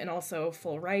 And also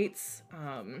full rights,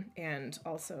 and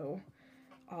also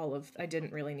I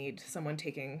didn't really need someone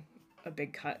taking a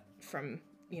big cut from,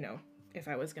 you know, if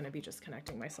I was going to be just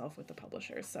connecting myself with the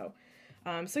publishers. So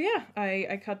yeah,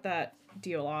 I cut that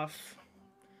deal off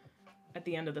at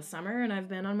the end of the summer, and I've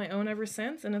been on my own ever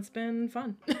since, and it's been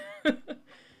fun.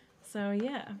 So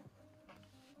yeah.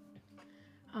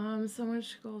 So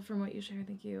much gold from what you share.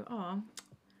 Thank you. Aw.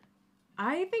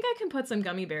 I think I can put some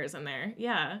gummy bears in there.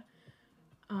 Yeah.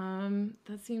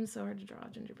 That seems so hard to draw,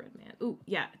 gingerbread man. Ooh,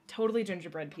 yeah, totally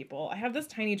gingerbread people. I have this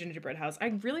tiny gingerbread house.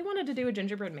 I really wanted to do a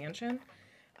gingerbread mansion,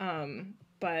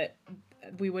 but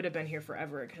we would have been here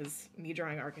forever because me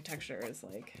drawing architecture is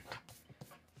like,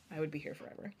 I would be here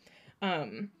forever.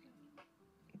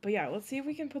 But yeah, let's see if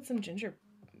we can put some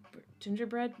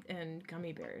gingerbread and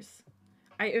gummy bears.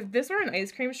 If this were an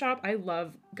ice cream shop, I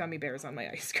love gummy bears on my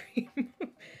ice cream.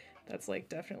 That's like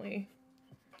definitely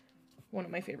one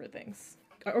of my favorite things.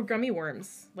 Or gummy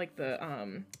worms, like the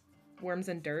worms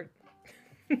and dirt.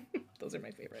 Those are my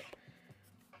favorite.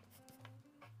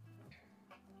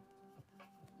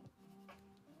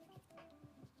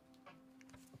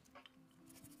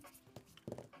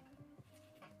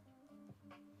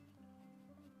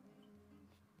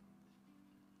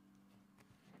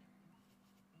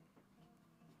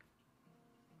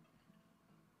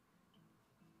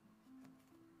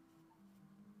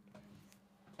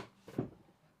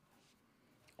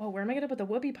 Oh, where am I going to put the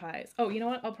whoopie pies? Oh, you know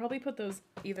what? I'll probably put those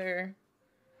either...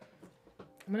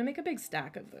 I'm going to make a big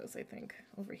stack of those, I think,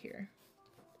 over here.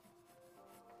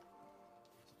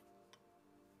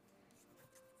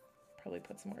 Probably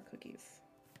put some more cookies.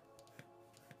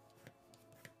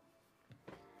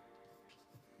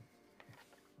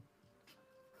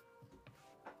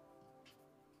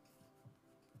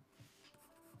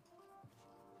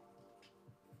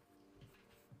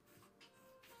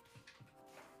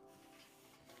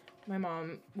 My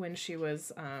mom, when she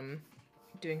was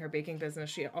doing her baking business,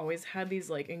 she always had these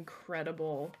like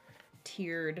incredible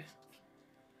tiered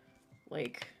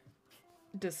like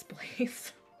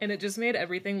displays, and it just made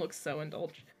everything look so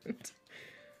indulgent.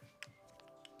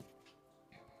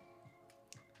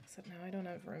 Except now I don't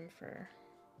have room for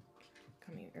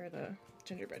gummy or the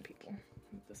gingerbread people.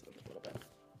 Move this over a little bit.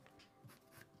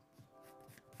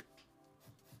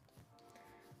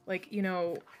 Like, you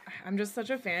know, I'm just such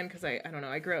a fan because I don't know,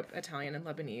 I grew up Italian and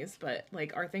Lebanese, but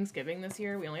like our Thanksgiving this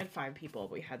year, we only had 5 people.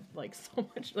 We had like so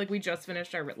much, like we just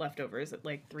finished our leftovers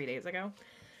like 3 days ago.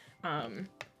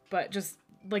 But just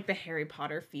like the Harry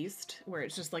Potter feast where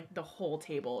it's just like the whole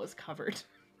table is covered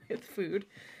with food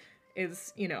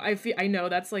is, you know, I know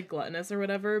that's like gluttonous or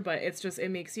whatever, but it's just, it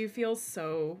makes you feel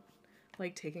so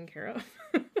like taken care of.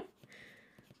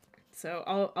 So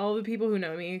all the people who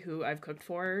know me, who I've cooked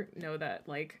for, know that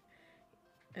like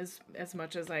as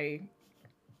much as I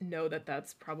know that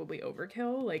that's probably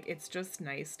overkill, like it's just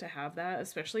nice to have that,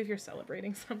 especially if you're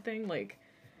celebrating something. Like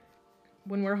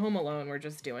when we're home alone, we're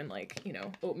just doing like, you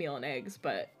know, oatmeal and eggs,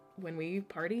 but when we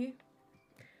party,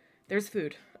 there's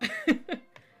food.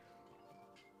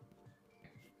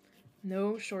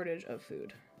 No shortage of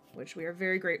food, which we are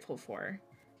very grateful for.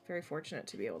 Very fortunate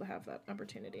to be able to have that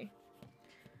opportunity.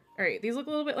 All right, these look a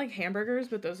little bit like hamburgers,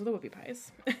 but those are the whoopie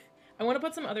pies. I want to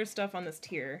put some other stuff on this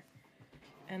tier,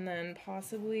 and then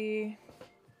possibly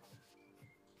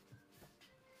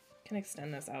can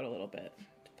extend this out a little bit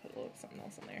to put a little something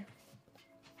else in there.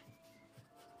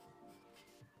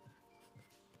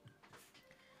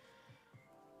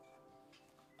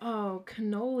 Oh,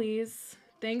 cannolis.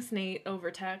 Thanks, Nate, over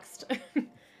text.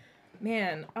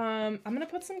 Man, I'm gonna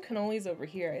put some cannolis over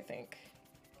here, I think.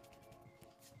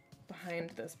 Behind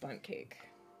this bundt cake.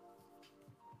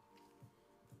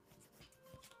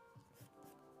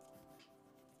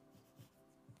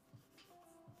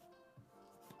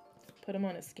 Put them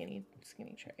on a skinny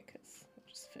tray, because we'll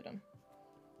just fit them.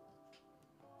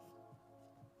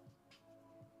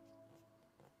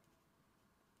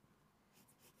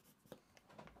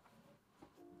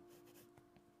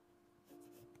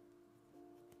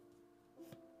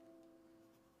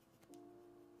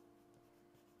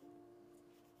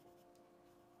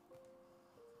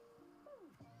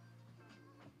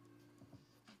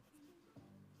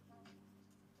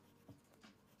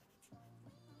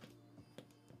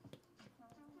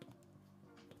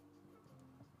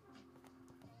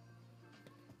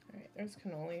 There's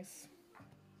cannolis.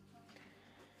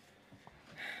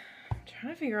 I'm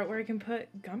trying to figure out where I can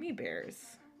put gummy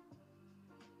bears.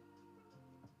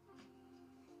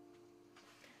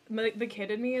 The kid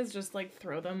in me is just like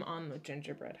throw them on the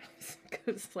gingerbread house,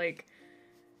 because like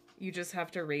you just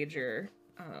have to raid your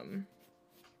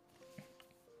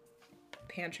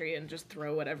pantry and just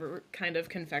throw whatever kind of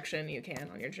confection you can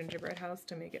on your gingerbread house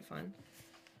to make it fun.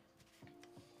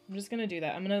 I'm just gonna do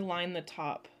that. I'm gonna line the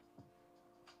top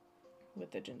with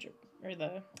the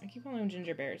I keep calling them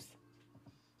ginger bears.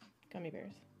 Gummy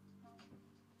bears.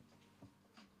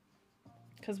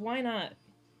 Because why not?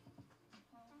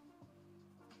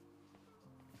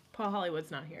 Paul Hollywood's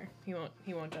not here. He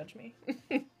won't judge me.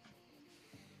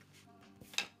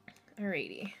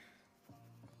 Alrighty.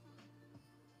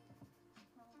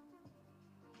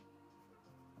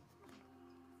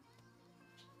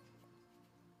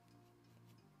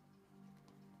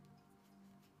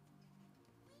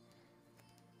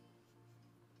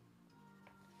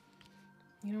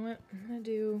 You know what? I'm gonna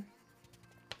do...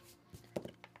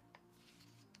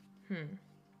 I'm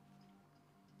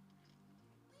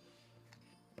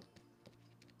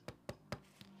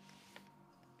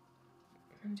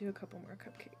gonna do a couple more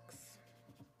cupcakes.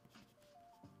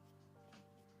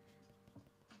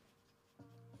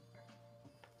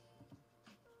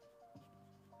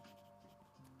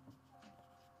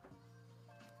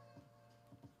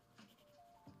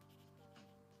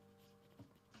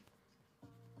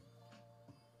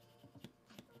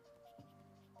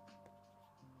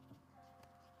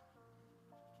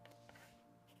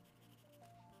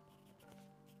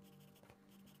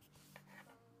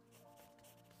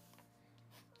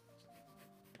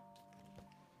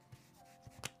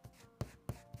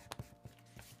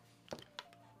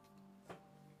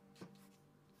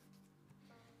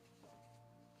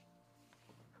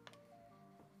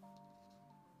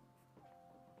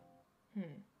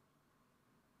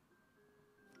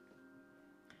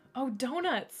 Oh,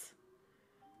 donuts!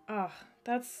 Oh,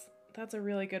 that's a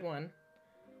really good one.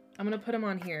 I'm gonna put them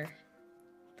on here.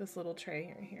 This little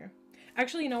tray here.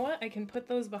 Actually, you know what? I can put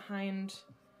those behind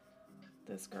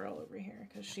this girl over here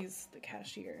because she's the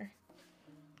cashier.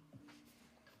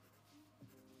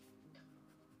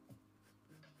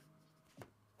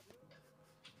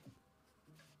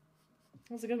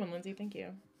 That was a good one, Lindsay. Thank you.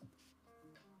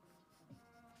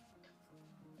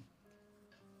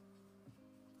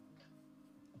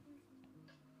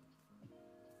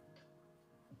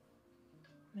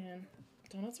 Man,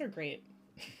 donuts are great.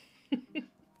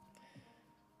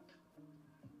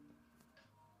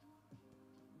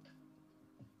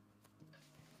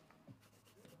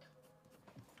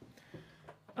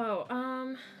 Oh,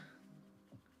 oh,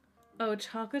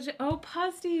 oh,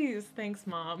 pasties. Thanks,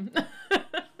 Mom.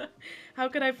 How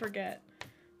could I forget?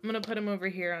 I'm gonna put them over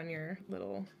here on your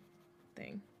little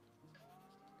thing.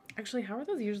 Actually, how are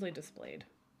those usually displayed?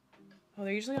 Oh,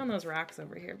 they're usually on those racks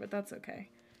over here, but that's okay.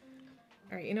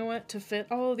 All right, you know what? To fit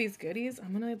all of these goodies,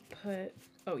 I'm gonna put...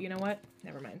 Oh, you know what?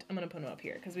 Never mind. I'm gonna put them up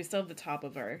here because we still have the top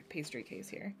of our pastry case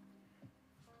here.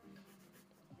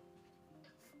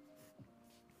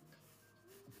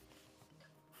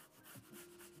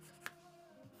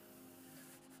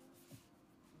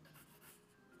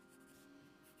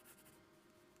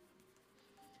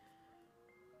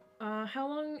 How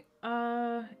long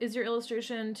is your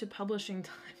illustration to publishing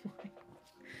timeline?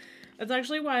 That's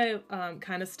actually why I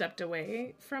kind of stepped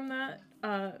away from that,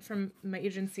 from my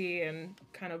agency and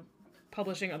kind of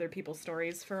publishing other people's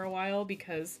stories for a while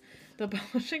because the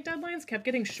publishing deadlines kept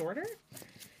getting shorter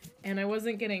and I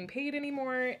wasn't getting paid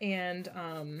anymore, and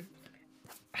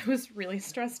I was really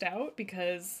stressed out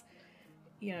because,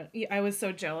 you know, I was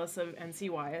so jealous of NC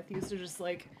Wyeth. He used to just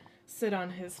like sit on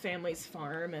his family's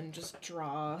farm and just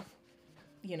draw,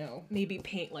 you know, maybe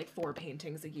paint like 4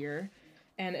 paintings a year.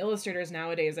 And illustrators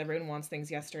nowadays, everyone wants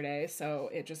things yesterday, so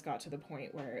it just got to the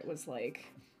point where it was like,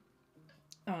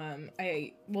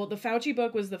 well, the Fauci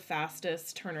book was the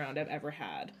fastest turnaround I've ever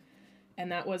had.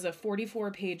 And that was a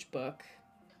 44-page book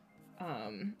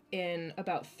in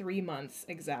about 3 months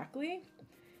exactly.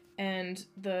 And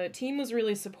the team was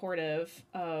really supportive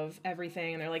of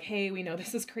everything. And they're like, hey, we know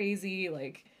this is crazy,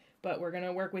 like, but we're going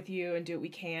to work with you and do what we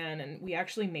can. And we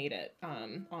actually made it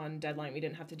on deadline. We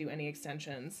didn't have to do any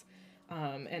extensions.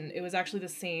 And it was actually the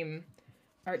same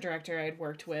art director I'd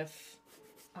worked with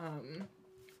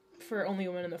for Only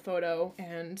Woman in the Photo,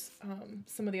 and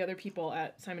some of the other people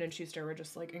at Simon & Schuster were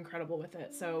just like incredible with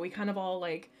it. So we kind of all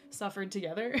like suffered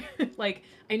together. Like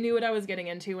I knew what I was getting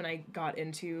into when I got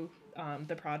into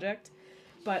the project,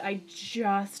 but I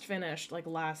just finished like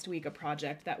last week a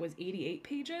project that was 88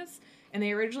 pages, and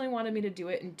they originally wanted me to do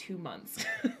it in 2 months.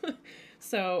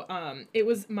 So it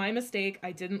was my mistake.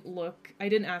 I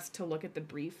didn't ask to look at the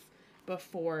brief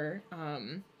before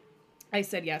I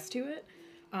said yes to it.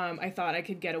 I thought I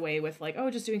could get away with like, oh,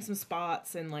 just doing some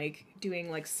spots and like doing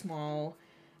like small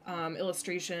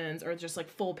illustrations or just like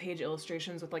full page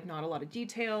illustrations with like not a lot of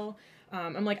detail.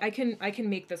 I'm like, I can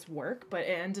make this work, but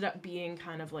it ended up being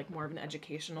kind of like more of an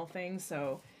educational thing.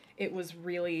 So it was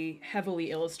really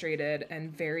heavily illustrated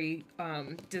and very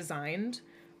designed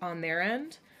on their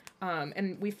end.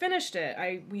 And we finished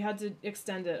it. We had to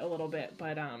extend it a little bit,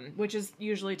 but which is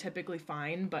usually typically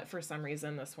fine, but for some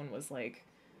reason this one was like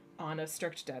on a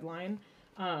strict deadline.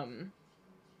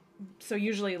 So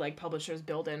usually like publishers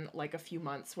build in like a few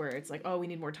months where it's like, oh, we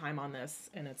need more time on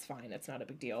this, and it's fine. It's not a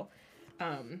big deal.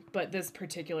 But this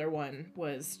particular one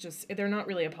was just, they're not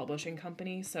really a publishing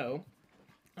company, so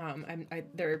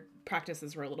their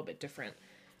practices were a little bit different.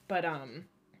 But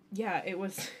yeah, it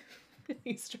was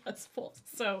really stressful.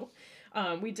 So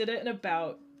we did it in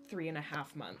about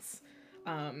 3.5 months.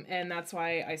 And that's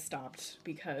why I stopped,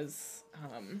 because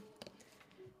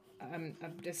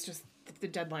it's just the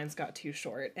deadlines got too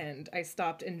short and I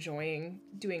stopped enjoying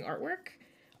doing artwork.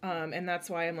 And that's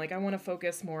why I'm like, I want to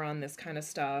focus more on this kind of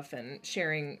stuff and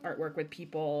sharing artwork with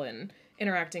people and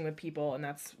interacting with people. And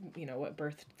that's, you know, what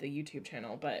birthed the YouTube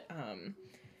channel. But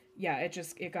yeah,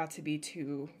 it got to be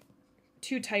too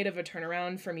tight of a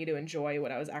turnaround for me to enjoy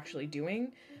what I was actually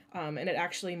doing. And it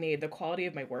actually made the quality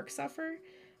of my work suffer.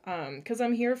 'Cause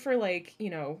I'm here for like, you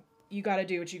know, you got to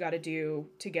do what you got to do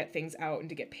to get things out and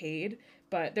to get paid.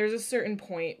 But there's a certain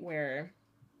point where,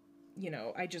 you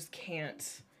know, I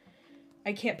can't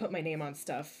put my name on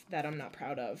stuff that I'm not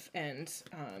proud of. And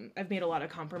I've made a lot of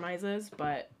compromises,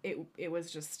 but it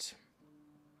was just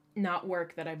not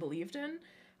work that I believed in.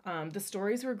 The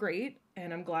stories were great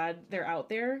and I'm glad they're out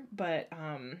there, but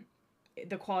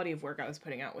the quality of work I was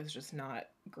putting out was just not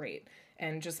great.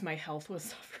 And just my health was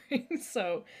suffering.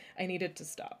 So I needed to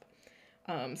stop.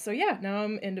 So yeah, now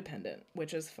I'm independent,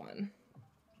 which is fun.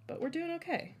 But we're doing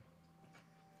okay.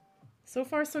 So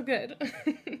far, so good.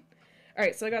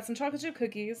 Alright, so I got some chocolate chip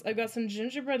cookies. I got some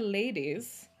gingerbread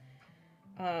ladies.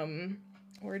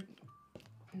 We're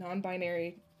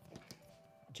non-binary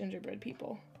gingerbread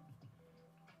people.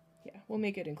 Yeah, we'll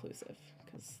make it inclusive,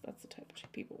 because that's the type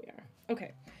of people we are.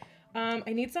 Okay.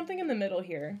 I need something in the middle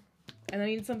here. And I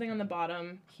need something on the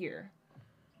bottom here.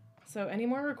 So any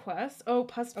more requests? Oh,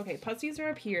 okay, pasties are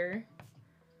up here.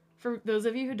 For those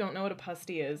of you who don't know what a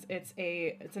pasty is, it's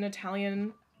an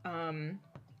Italian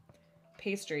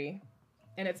pastry.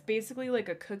 And it's basically like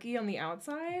a cookie on the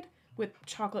outside with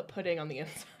chocolate pudding on the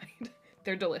inside.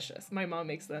 They're delicious. My mom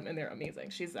makes them and they're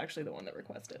amazing. She's actually the one that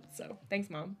requested. So thanks,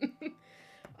 Mom.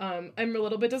 I'm a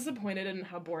little bit disappointed in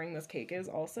how boring this cake is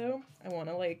also. I want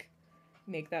to like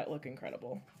make that look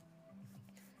incredible.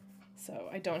 So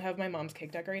I don't have my mom's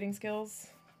cake decorating skills,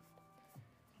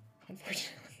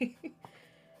 unfortunately.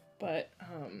 But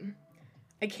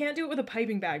I can't do it with a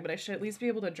piping bag, but I should at least be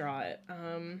able to draw it.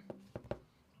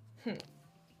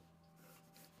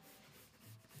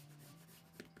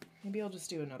 Maybe I'll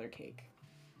just do another cake.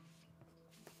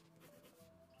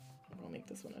 I'll make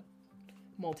this one a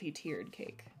multi-tiered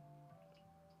cake.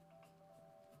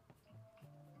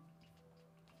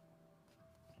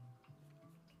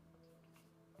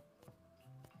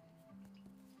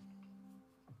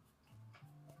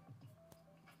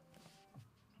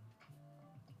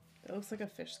 It looks like a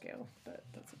fish scale, but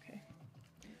that's okay.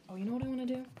 Oh, you know what I want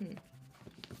to do?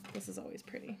 This is always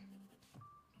pretty.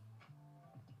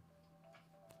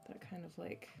 That kind of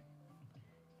like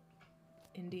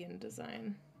Indian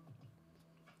design.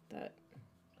 That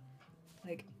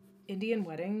like Indian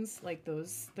weddings, like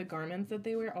the garments that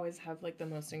they wear always have like the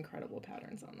most incredible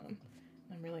patterns on them.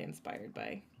 I'm really inspired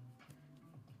by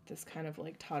this kind of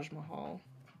like Taj Mahal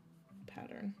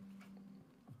pattern.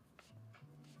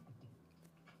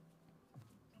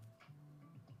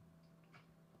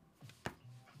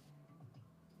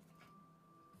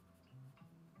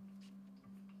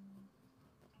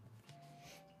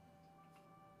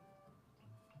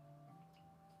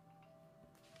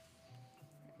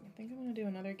 I think I'm gonna do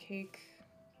another cake.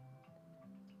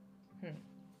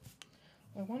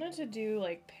 I wanted to do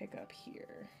like pick up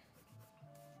here.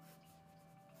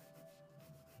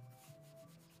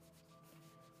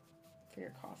 For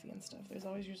your coffee and stuff. There's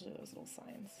always usually those little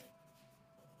signs.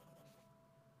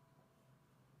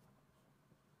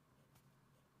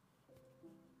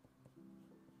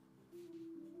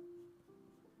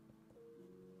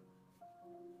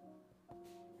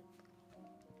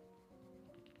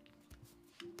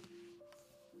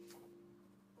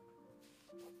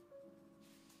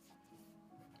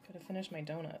 Gotta finish my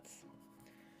donuts.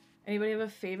 Anybody have a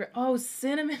favorite? Oh,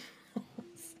 cinnamon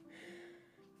rolls.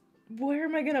 Where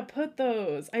am I gonna put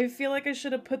those? I feel like I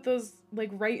should have put those like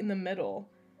right in the middle.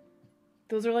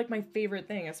 Those are like my favorite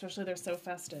thing, especially they're so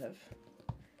festive.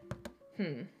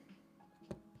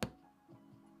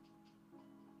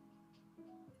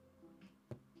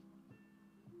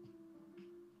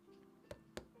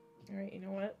 Alright, you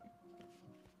know what?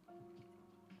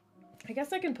 I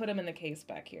guess I can put them in the case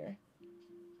back here.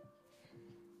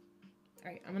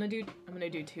 Alright, I'm gonna do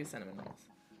 2 cinnamon rolls,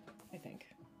 I think.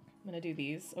 I'm gonna do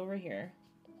these over here.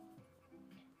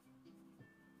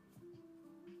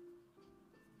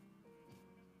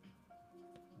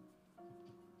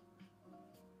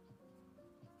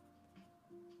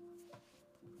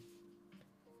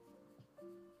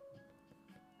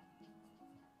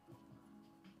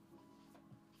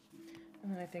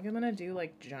 And then I think I'm gonna do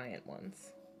like giant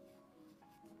ones.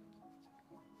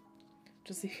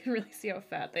 Just so you can really see how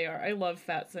fat they are. I love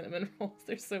fat cinnamon rolls.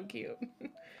 They're so cute.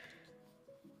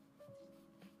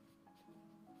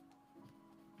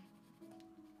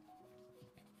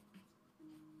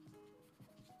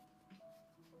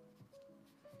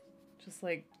 Just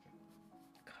like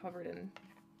covered in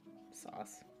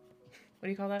sauce. What do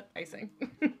you call that? Icing.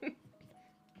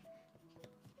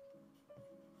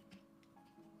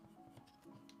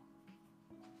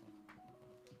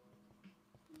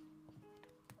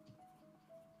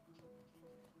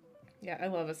 Yeah, I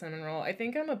love a cinnamon roll. I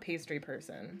think I'm a pastry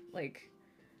person. Like,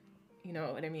 you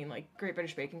know what I mean? Like Great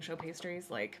British Baking Show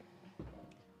pastries. Like,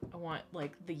 I want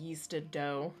like the yeasted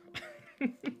dough.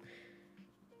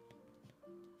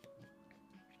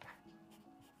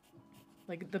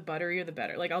 Like the butterier the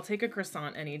better. Like I'll take a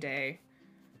croissant any day.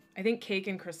 I think cake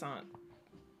and croissant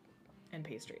and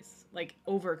pastries. Like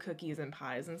over cookies and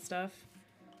pies and stuff.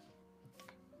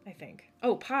 I think.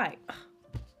 Oh, pie. Ugh.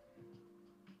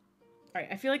 All right,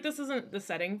 I feel like this isn't the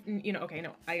setting. You know, okay,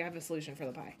 no, I have a solution for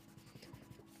the pie.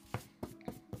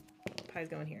 pies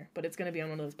go in here, but it's going to be on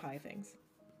one of those pie things.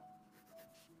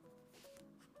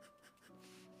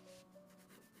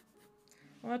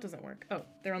 Well, that doesn't work. Oh,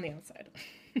 they're on the outside.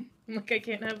 Like, I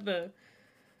can't have the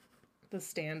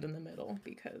stand in the middle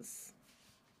because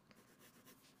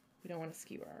we don't want to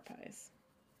skewer our pies.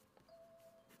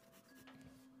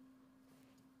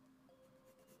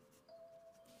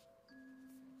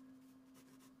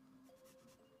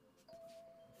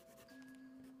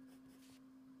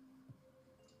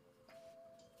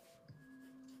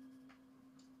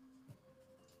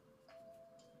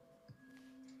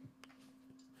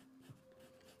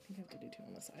 I think I have to do 2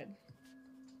 on the side.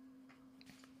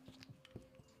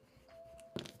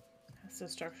 Has to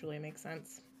structurally make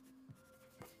sense.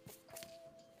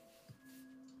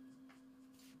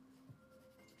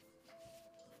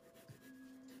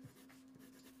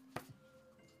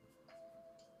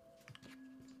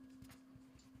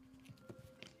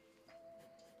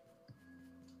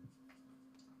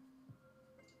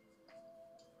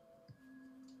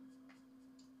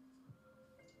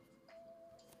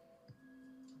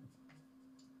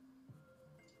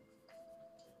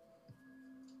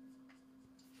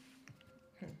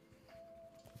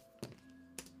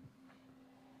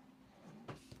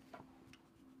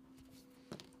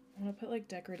 I want to put like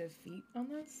decorative feet on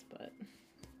this, but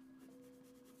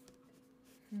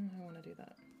I don't want to do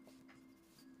that.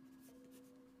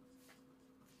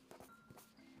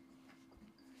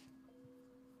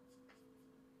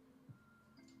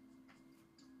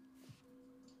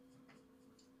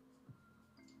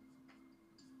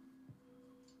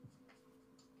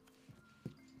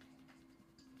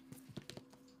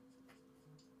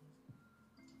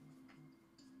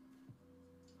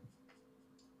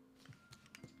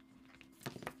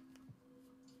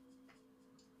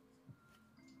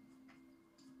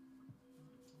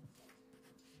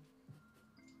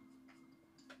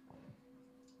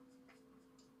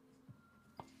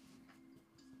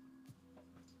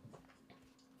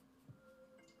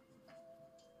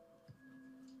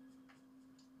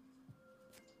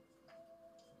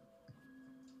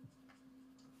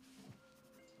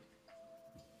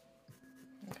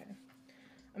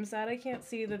 I'm sad I can't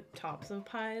see the tops of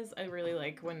pies. I really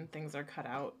like when things are cut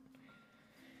out.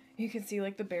 You can see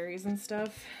like the berries and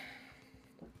stuff.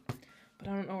 But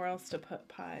I don't know where else to put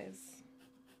pies.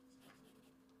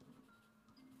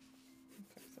 I'll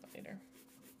fix that later.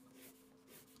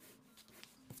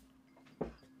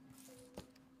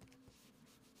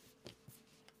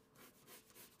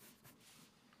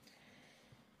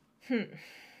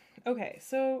 Okay,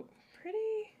 so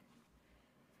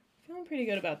feeling pretty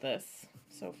good about this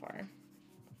so far.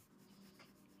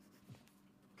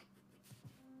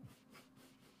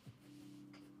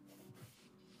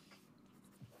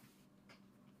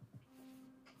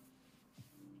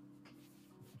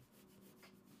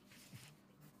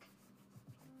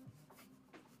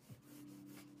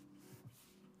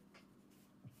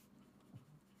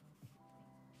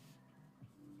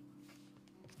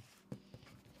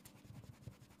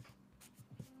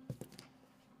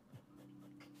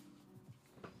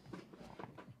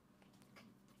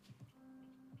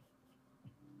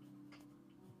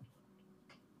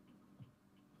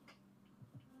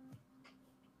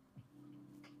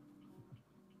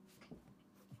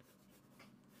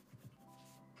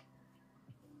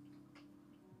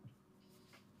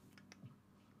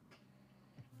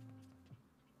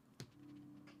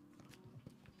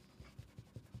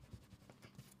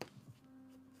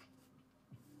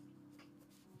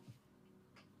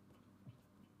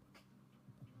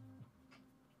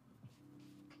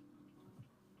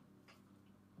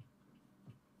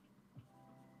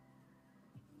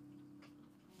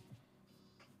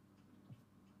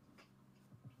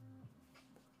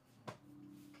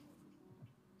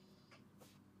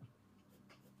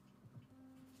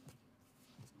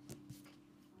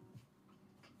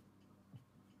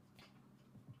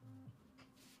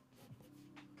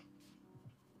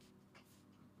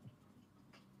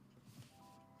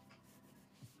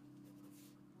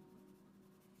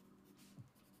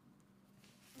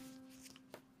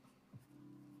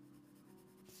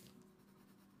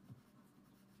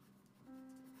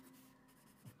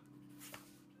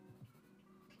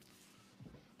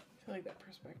 I feel like that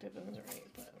perspective isn't right,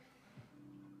 but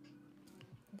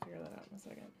I'll figure that out in a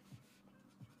second.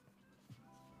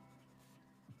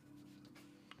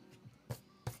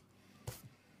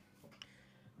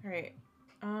 All right.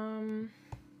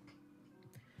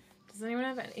 Does anyone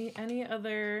have any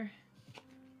other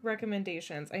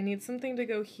recommendations? I need something to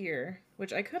go here,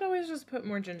 which I could always just put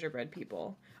more gingerbread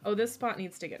people. Oh, this spot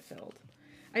needs to get filled.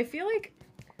 I feel like,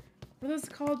 what are those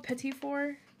called? Petit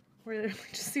four? Where they're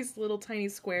just these little tiny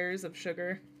squares of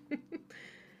sugar.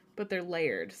 But they're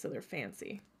layered, so they're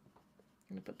fancy.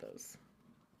 I'm gonna put those.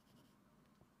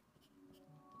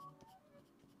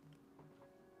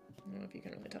 I don't know if you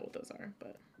can really tell what those are,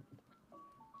 but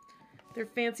they're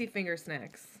fancy finger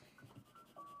snacks.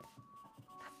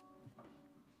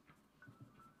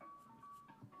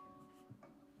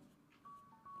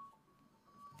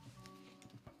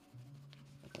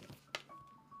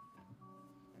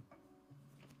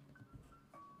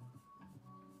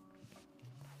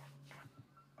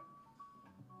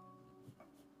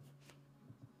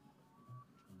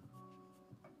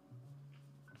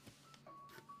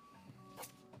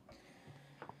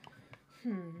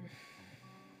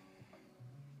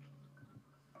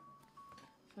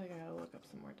 I gotta look up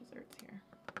some more desserts here.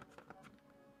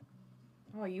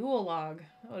 Oh, a Yule log.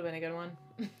 That would have been a good one.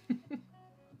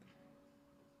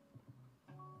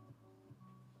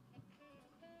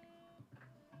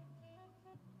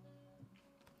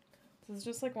 This is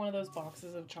just like one of those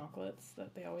boxes of chocolates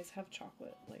that they always have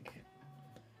chocolate, like,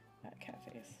 at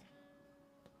cafes.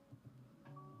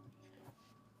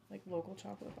 Like local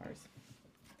chocolate bars.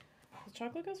 The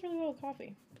chocolate goes really well with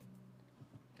coffee.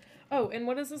 Oh, and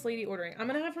what is this lady ordering? I'm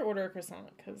gonna have her order a croissant,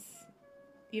 because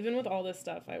even with all this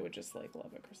stuff, I would just, like,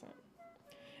 love a croissant.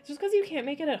 It's just because you can't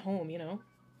make it at home, you know?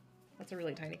 That's a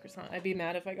really tiny croissant. I'd be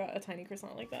mad if I got a tiny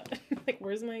croissant like that. Like,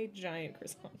 where's my giant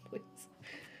croissant, please?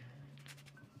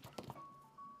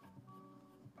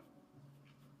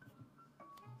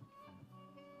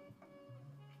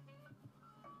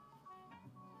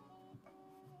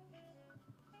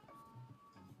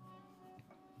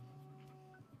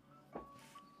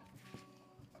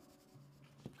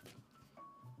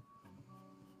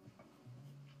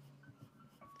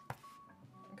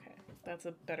 That's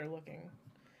a better looking,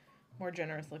 more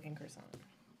generous looking croissant.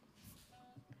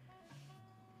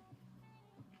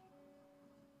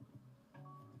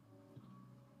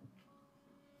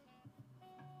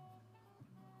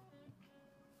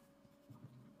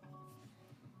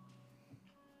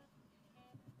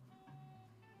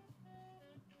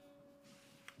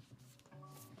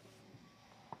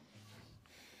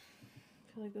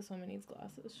 I feel like this woman needs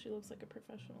glasses. She looks like a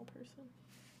professional person.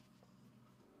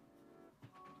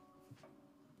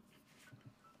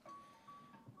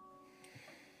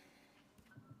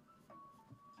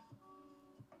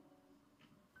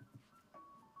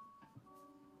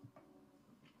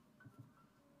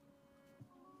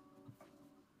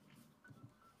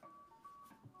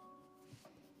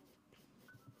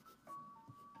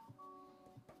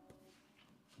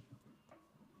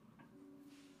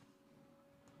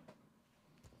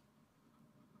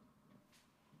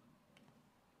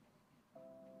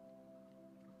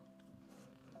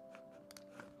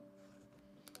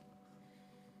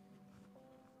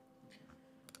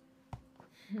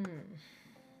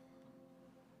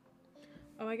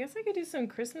 Oh, I guess I could do some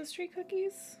Christmas tree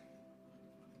cookies.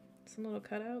 Some little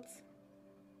cutouts.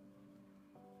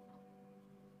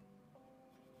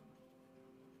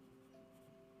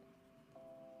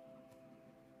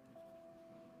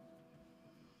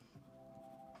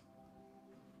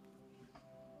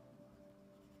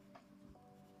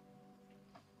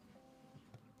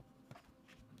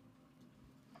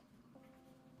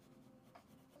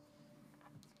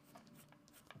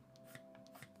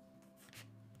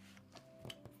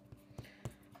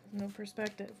 No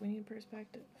perspective. We need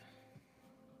perspective.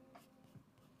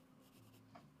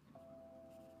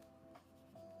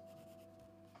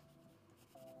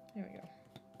 There we go.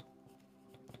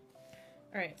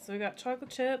 Alright, so we got chocolate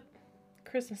chip,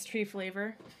 Christmas tree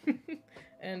flavor,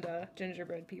 and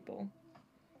gingerbread people.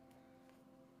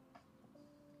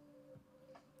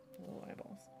 Little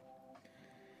eyeballs.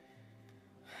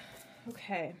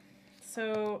 Okay,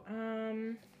 so,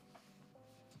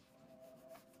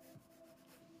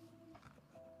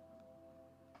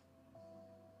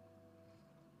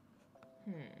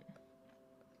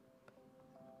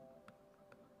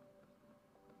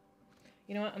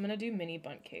 you know what? I'm gonna do mini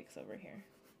bundt cakes over here.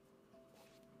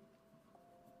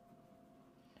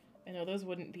 I know those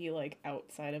wouldn't be, like,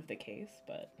 outside of the case,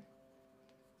 but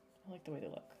I like the way they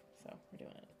look, so we're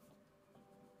doing it.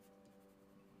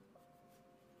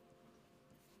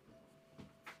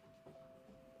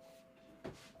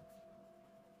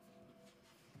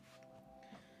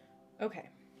 Okay,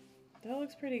 that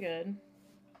looks pretty good.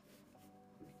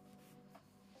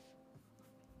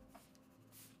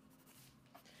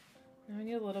 Now I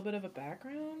need a little bit of a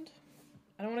background.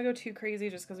 I don't want to go too crazy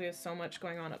just because we have so much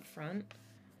going on up front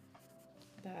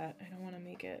that I don't want to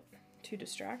make it too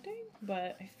distracting,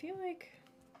 but I feel like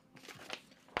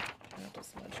I don't have to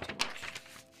smudge too much.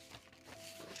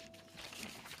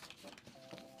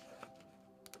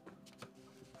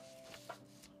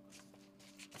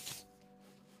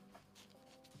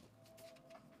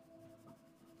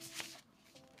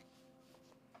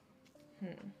 The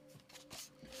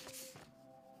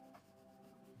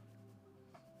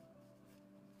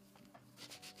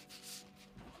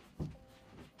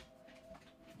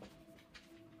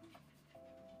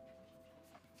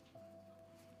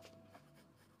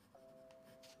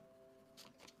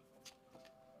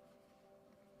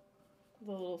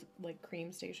little, like,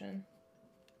 cream station.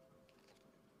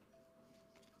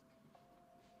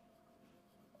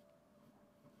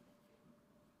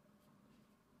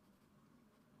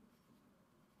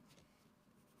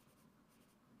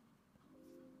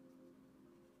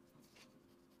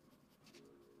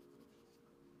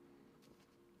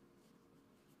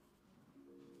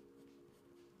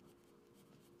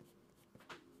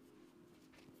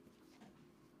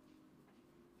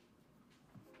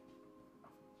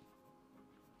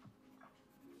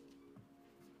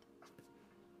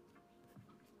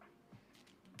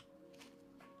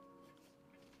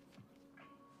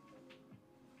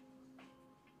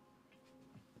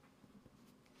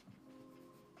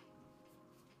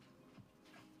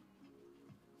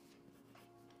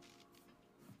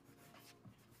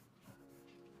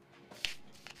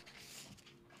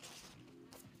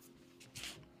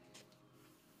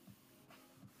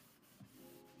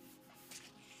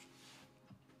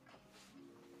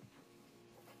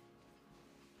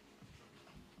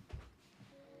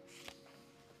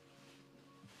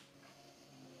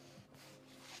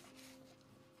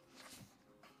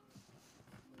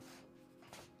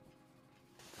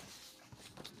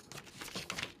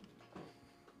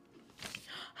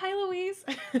 Hi, Louise.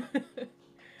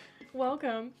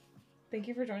 Welcome. Thank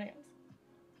you for joining us.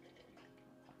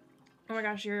 Oh my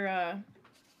gosh, your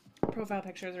profile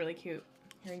picture is really cute.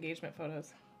 Your engagement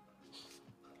photos.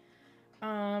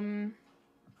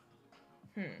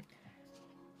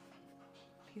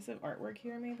 Piece of artwork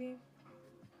here, maybe?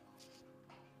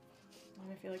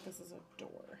 And I feel like this is a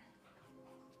door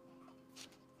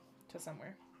to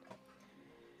somewhere.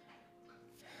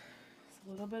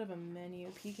 There's a little bit of a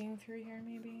menu peeking through here,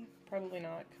 maybe? Probably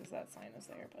not, because that sign is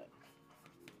there, but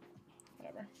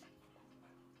whatever.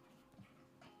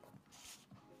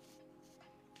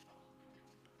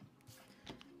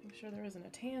 Make sure there isn't a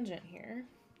tangent here.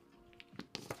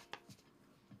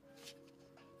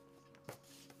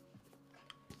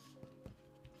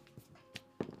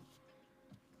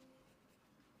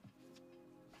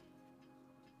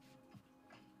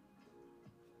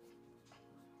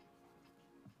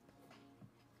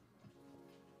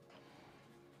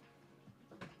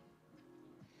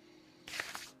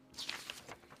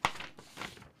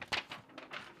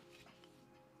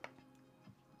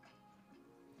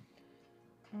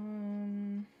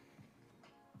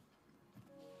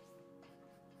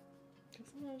 Guess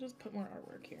I'm gonna just put more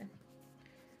artwork here.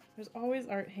 There's always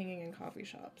art hanging in coffee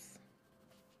shops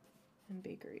and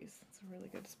bakeries. It's a really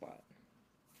good spot.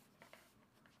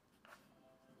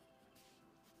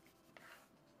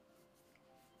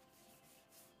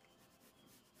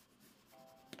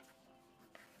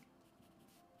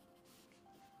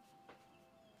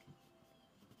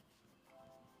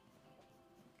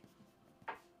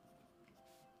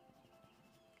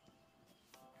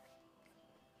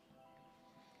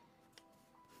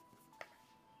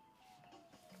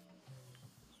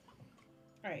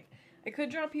 Alright, I could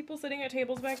draw people sitting at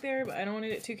tables back there, but I don't want to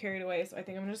get too carried away, so I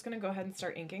think I'm just going to go ahead and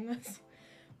start inking this.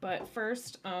 But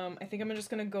first, I think I'm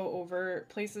just going to go over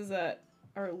places that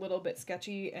are a little bit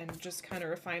sketchy and just kind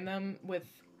of refine them with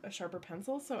a sharper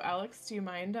pencil. So Alex, do you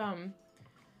mind,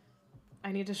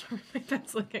 I need to sharpen my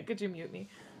pencil again. Could you mute me?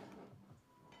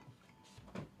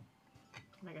 Oh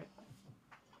my god.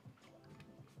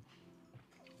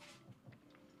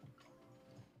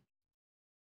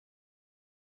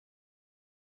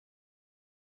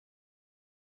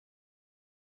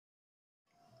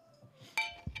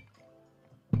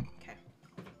 Okay.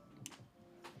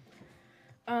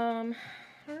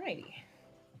 Alrighty.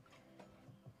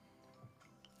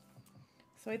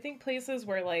 So I think places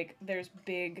where, like, there's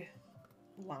big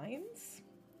lines,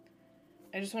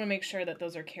 I just want to make sure that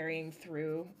those are carrying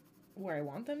through where I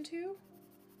want them to,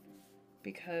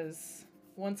 because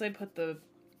once I put the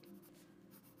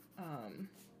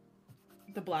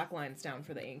black lines down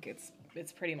for the ink,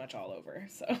 it's pretty much all over.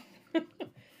 So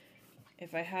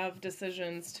if I have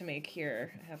decisions to make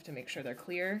here, I have to make sure they're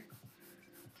clear,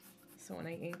 so when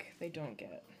I ink, they don't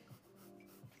get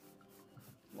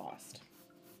lost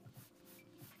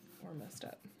or messed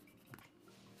up.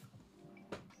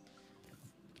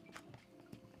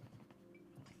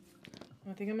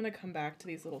 I think I'm going to come back to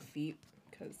these little feet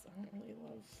because I don't really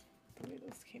love the way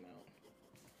this came out.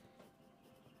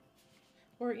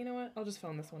 Or, you know what? I'll just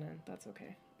phone this one in. That's okay.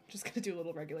 I'm just going to do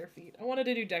little regular feet. I wanted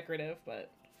to do decorative,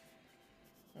 but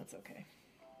That's okay.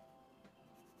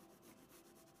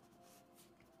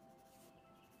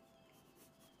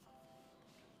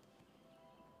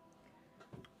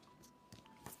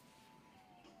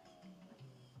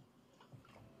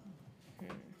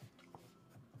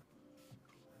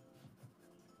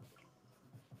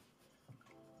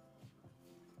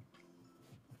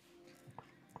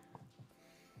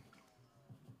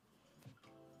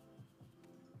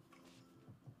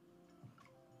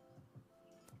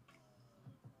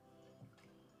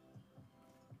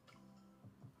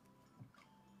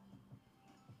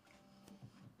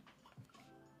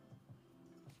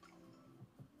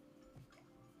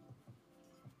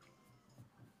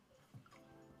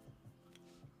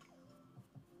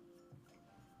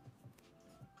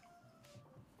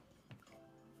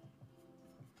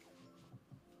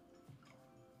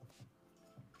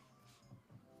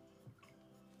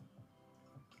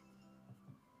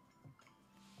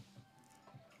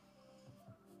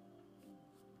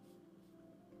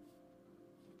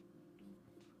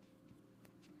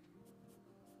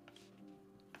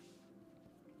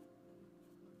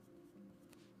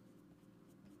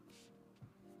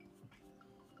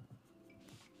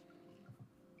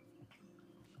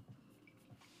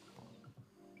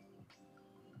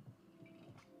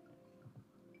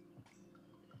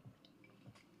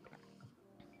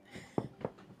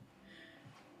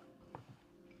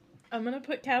 I'm gonna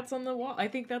put cats on the wall. I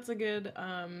think that's a good,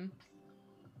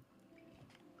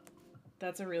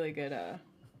 that's a really good,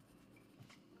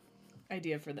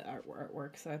 idea for the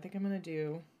artwork. So I think I'm gonna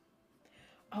do,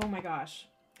 oh my gosh.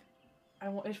 I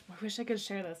wish I could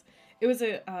share this. It was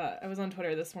I was on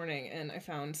Twitter this morning and I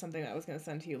found something that I was gonna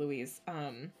send to you, Louise.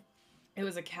 It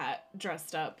was a cat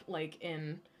dressed up like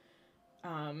in,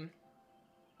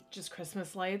 just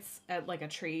Christmas lights at like a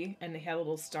tree, and he had a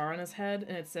little star on his head,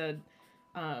 and it said,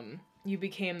 you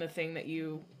became the thing that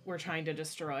you were trying to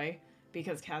destroy,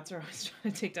 because cats are always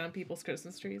trying to take down people's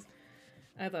Christmas trees.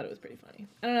 I thought it was pretty funny.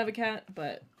 I don't have a cat,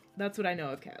 but that's what I know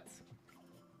of cats.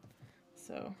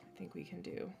 So I think we can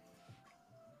do,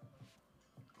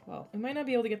 well, we might not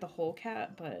be able to get the whole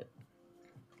cat, but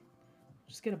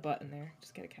just get a butt in there.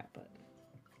 Just get a cat butt.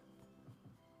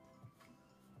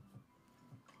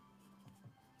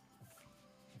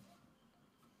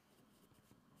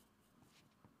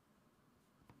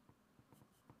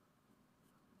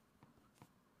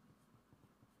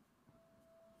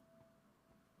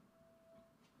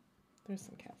 There's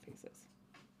some cat faces.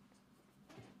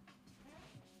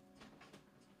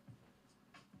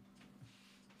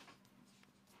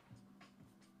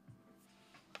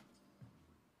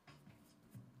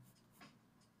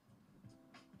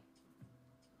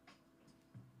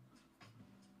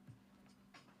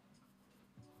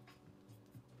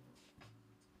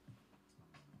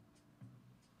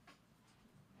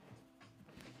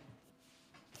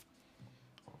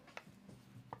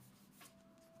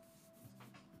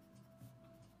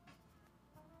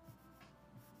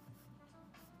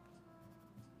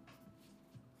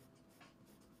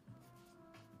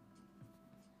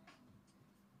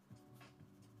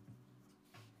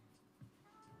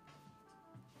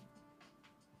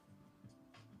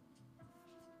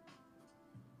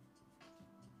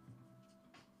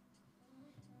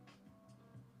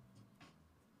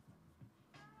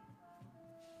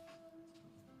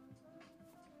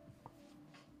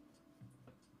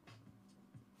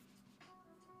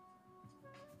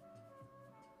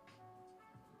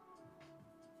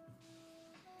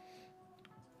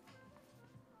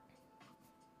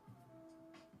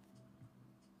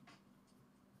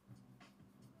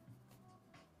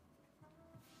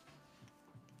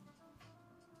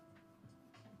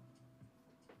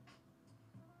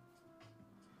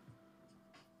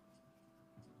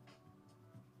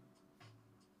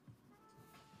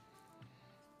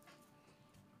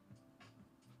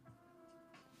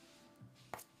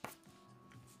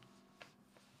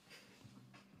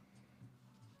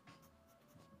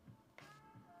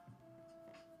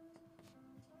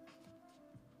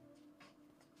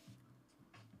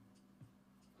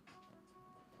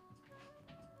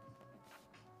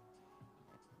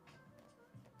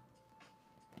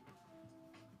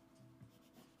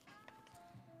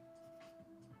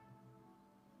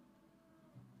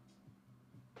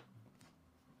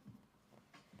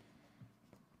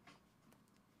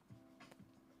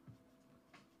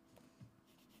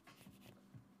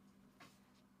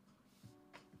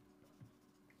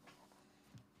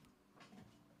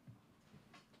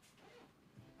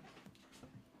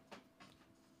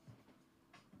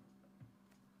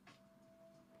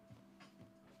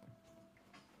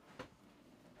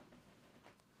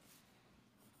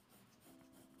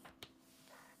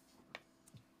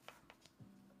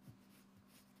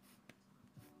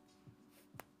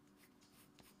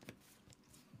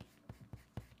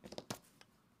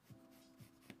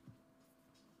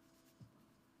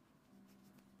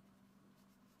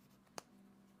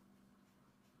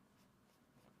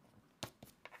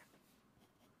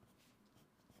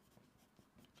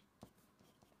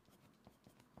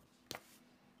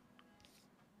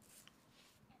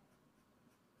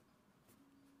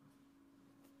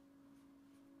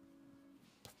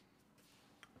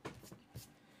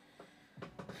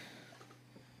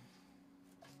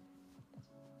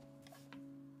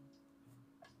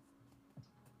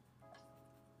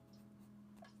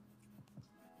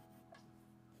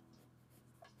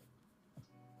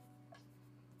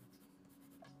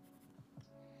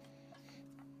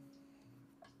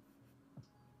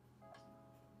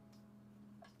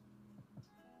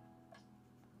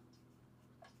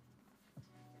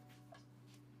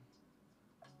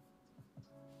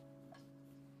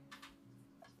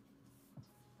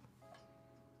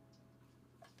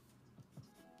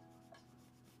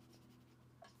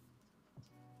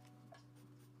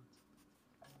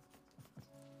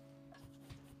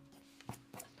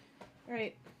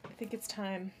 Alright, I think it's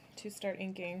time to start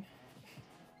inking.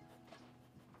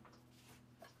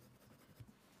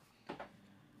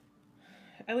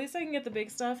 At least I can get the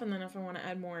big stuff, and then if I want to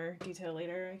add more detail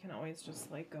later, I can always just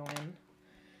like go in.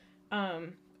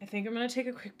 I think I'm gonna take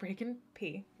a quick break and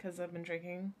pee, because I've been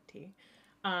drinking tea.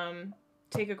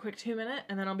 Take a quick 2-minute,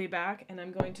 and then I'll be back, and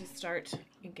I'm going to start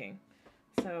inking.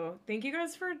 So thank you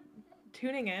guys for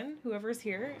tuning in, whoever's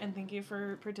here, and thank you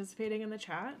for participating in the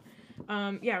chat.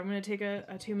 Yeah, I'm gonna take a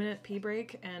 2-minute pee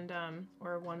break, and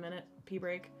or a 1-minute pee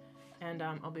break, and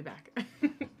I'll be back.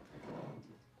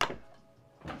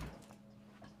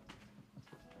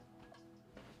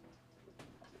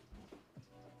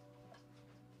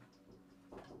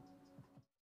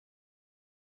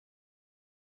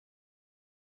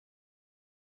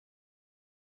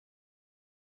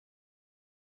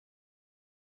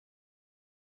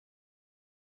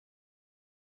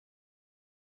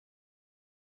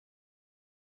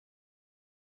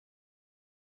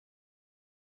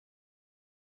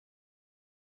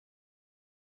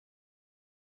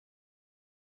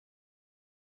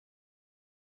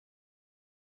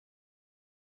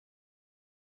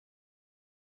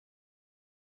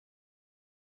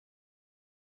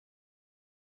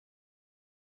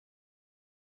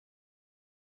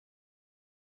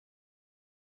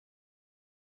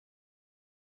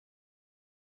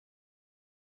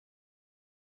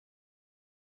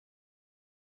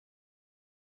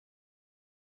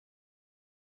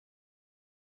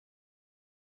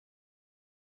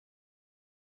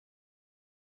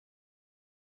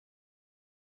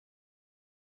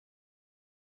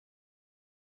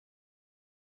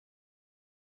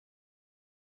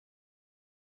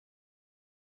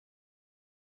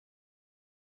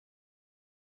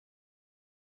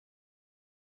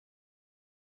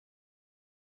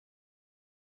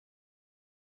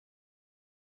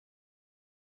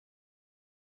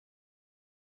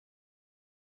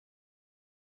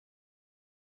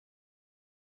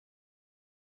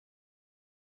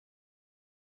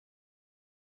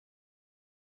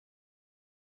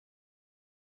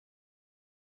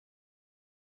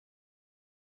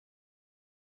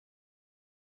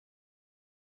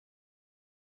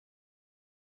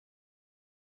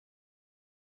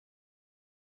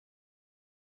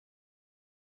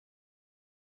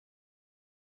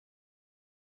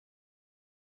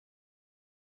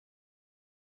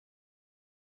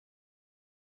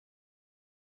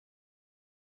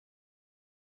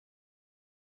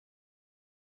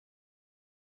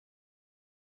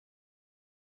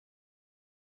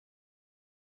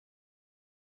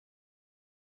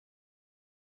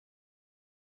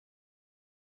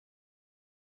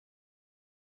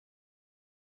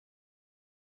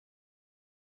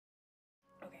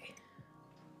 Okay.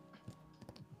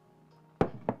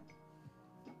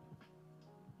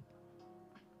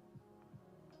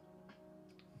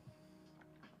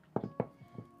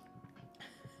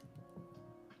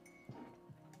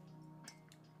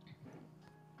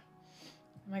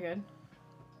 Am I good?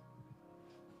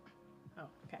 Oh,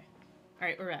 okay. All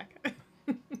right, we're back.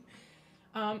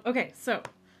 Okay, so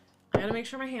I gotta make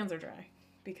sure my hands are dry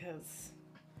because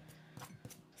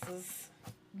this is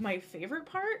my favorite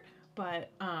part, but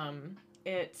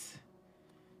it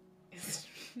is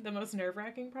the most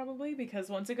nerve-wracking probably because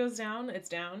once it goes down, it's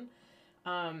down.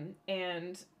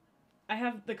 And I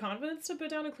have the confidence to put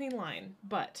down a clean line,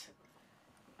 but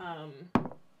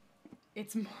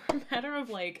it's more a matter of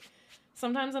like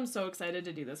sometimes I'm so excited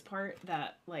to do this part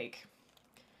that like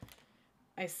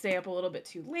I stay up a little bit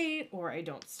too late, or I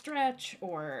don't stretch,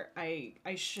 or I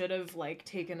should have like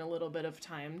taken a little bit of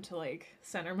time to like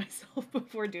center myself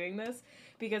before doing this,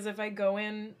 because if I go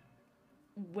in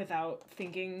without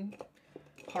thinking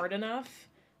hard enough,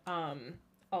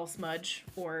 I'll smudge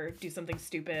or do something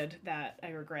stupid that I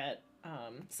regret.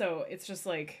 So it's just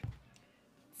like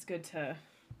it's good to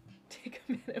take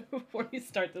a minute before you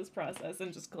start this process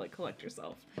and just like collect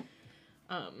yourself.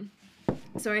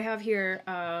 So I have here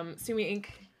Sumi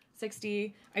Ink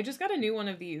 60. I just got a new one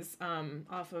of these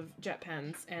off of Jet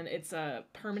Pens, and it's a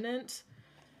permanent.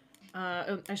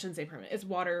 I shouldn't say permanent. It's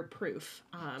waterproof,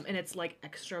 and it's like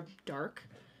extra dark.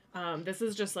 This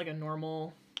is just like a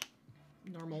normal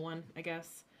one, I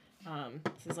guess.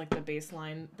 This is like the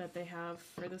baseline that they have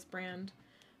for this brand.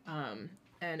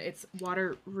 And it's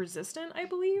water resistant, I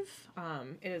believe.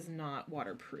 It is not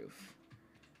waterproof,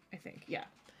 I think. Yeah.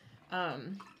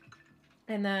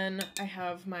 And then I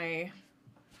have my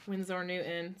Winsor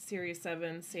Newton Series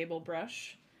 7 Sable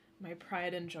brush, my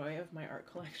pride and joy of my art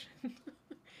collection.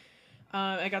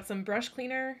 I got some brush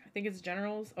cleaner. I think it's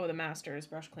General's. Oh, the Masters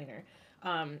brush cleaner.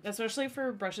 especially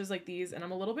for brushes like these. And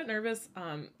I'm a little bit nervous.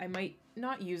 I might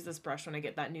not use this brush when I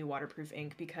get that new waterproof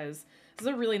ink because this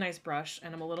is a really nice brush,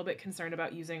 and I'm a little bit concerned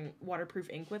about using waterproof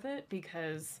ink with it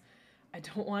because I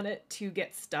don't want it to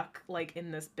get stuck like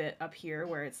in this bit up here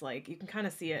where it's like, you can kind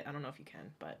of see it. I don't know if you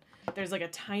can, but there's like a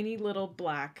tiny little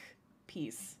black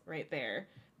piece right there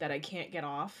that I can't get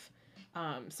off.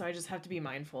 So I just have to be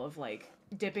mindful of like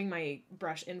dipping my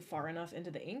brush in far enough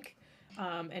into the ink,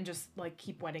 and just like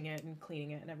keep wetting it and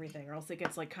cleaning it and everything, or else it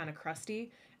gets like kind of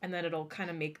crusty, and then it'll kind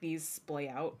of make these splay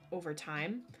out over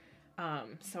time.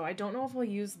 So I don't know if I'll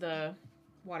use the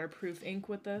waterproof ink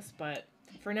with this, but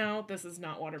for now, this is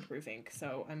not waterproof ink,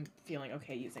 so I'm feeling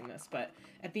okay using this, but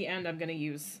at the end, I'm going to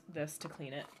use this to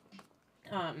clean it.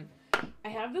 I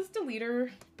have this Deleter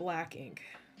black ink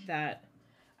that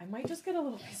I might just get a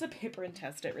little piece of paper and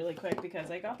test it really quick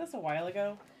because I got this a while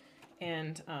ago,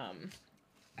 and I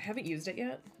haven't used it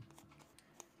yet.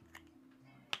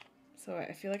 So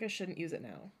I feel like I shouldn't use it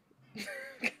now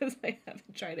because I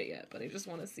haven't tried it yet, but I just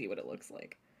want to see what it looks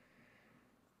like.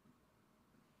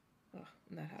 Oh,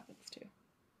 and that happens too.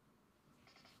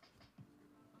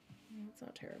 It's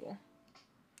not terrible.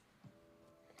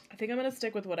 I think I'm going to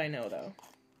stick with what I know, though.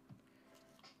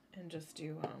 And just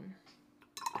do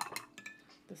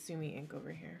the Sumi ink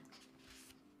over here.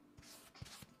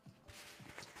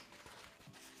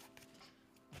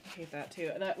 I hate that,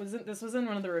 too. This was in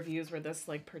one of the reviews where this,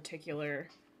 like, particular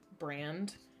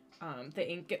brand, the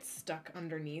ink gets stuck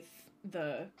underneath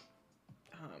the,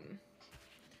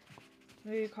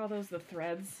 what do you call those? The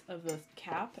threads of the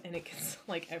cap, and it gets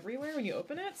like everywhere when you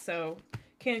open it. So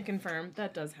can confirm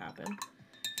that does happen.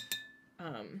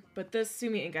 But this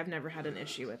Sumi ink, I've never had an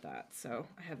issue with that. So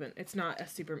I haven't, it's not a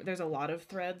super, there's a lot of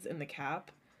threads in the cap,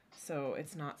 so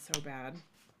it's not so bad.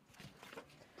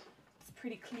 It's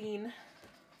pretty clean.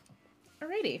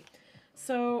 Alrighty.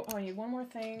 So, oh, I need one more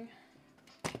thing.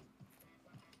 I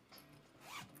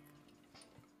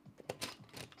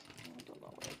don't know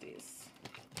what are these.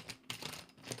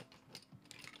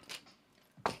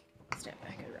 Stand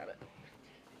back and grab it.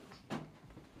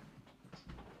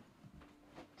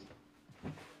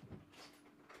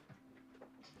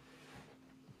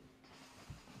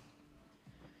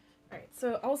 Alright,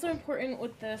 so also important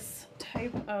with this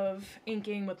type of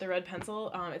inking with the red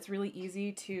pencil, it's really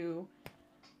easy to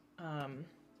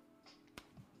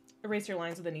erase your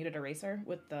lines with a kneaded eraser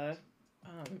with the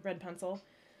red pencil.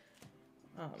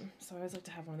 So I always like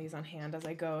to have one of these on hand as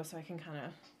I go so I can kind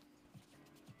of,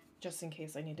 just in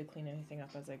case I need to clean anything up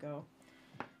as I go,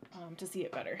 to see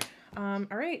it better.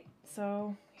 Alright,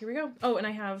 so here we go. Oh, and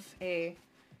I have a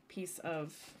piece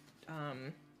of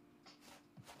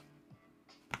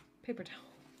paper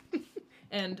towel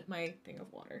and my thing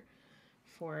of water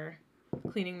for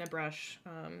cleaning the brush.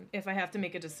 If I have to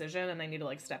make a decision and I need to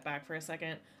like step back for a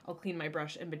second, I'll clean my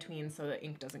brush in between so the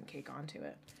ink doesn't cake onto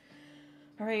it.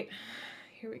 Alright,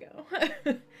 here we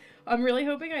go. I'm really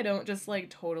hoping I don't just like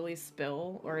totally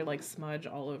spill or like smudge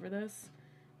all over this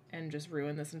and just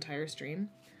ruin this entire stream.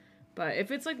 But if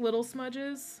it's like little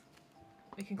smudges,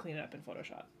 we can clean it up in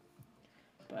Photoshop.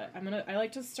 But I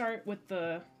like to start with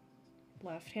the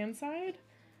left hand side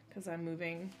because I'm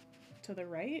moving to the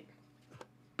right.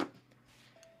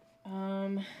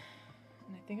 And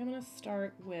I think I'm gonna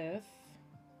start with,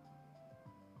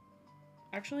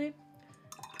 actually,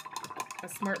 a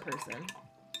smart person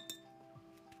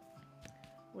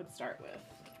would start with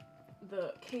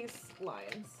the case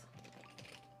lines,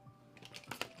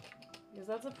 because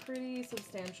that's a pretty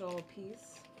substantial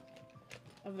piece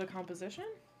of the composition.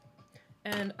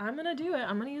 And I'm gonna do it.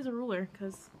 I'm gonna use a ruler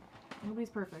because nobody's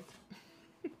perfect.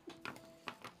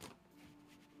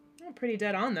 I'm pretty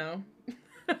dead on though.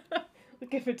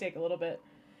 Look, if it take a little bit.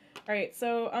 All right,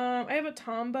 so I have a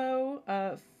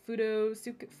Tombow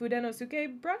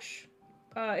Fudenosuke brush.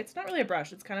 It's not really a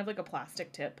brush, it's kind of like a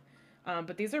plastic tip.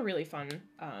 But these are really fun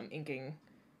inking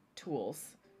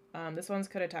tools. This one's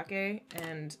Kuretake,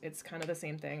 and it's kind of the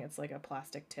same thing. It's like a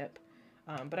plastic tip.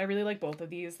 But I really like both of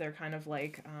these. They're kind of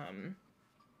like,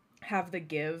 have the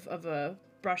give of a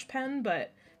brush pen,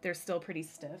 but they're still pretty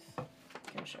stiff. I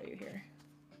can show you here.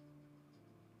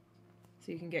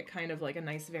 So you can get kind of like a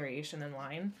nice variation in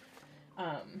line.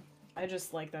 I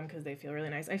just like them because they feel really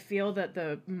nice. I feel that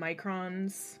the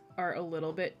microns are a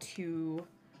little bit too,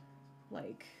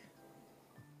 like,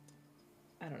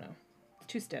 I don't know,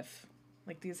 too stiff.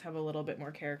 Like these have a little bit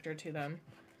more character to them.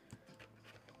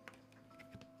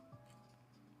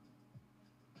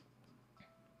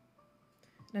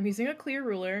 And I'm using a clear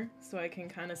ruler so I can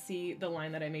kind of see the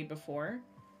line that I made before.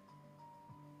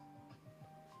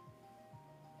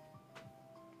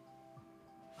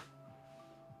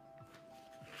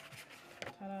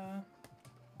 Ta-da.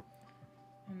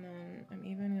 And then I'm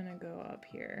even gonna go up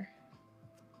here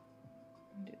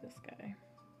and do this guy.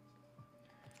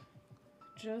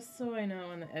 Just so I know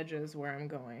on the edges where I'm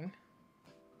going.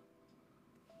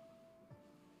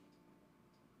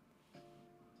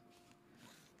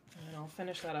 And then I'll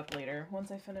finish that up later once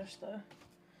I finish the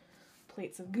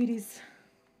plates of goodies.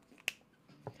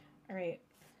 All right.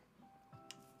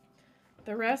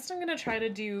 The rest I'm gonna try to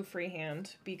do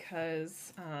freehand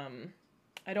because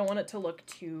I don't want it to look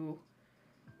too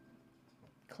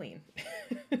clean.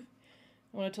 I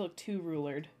want it to look too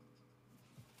rulered.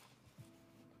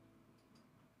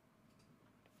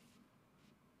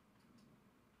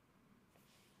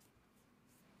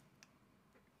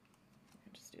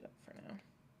 I'll just do that for now.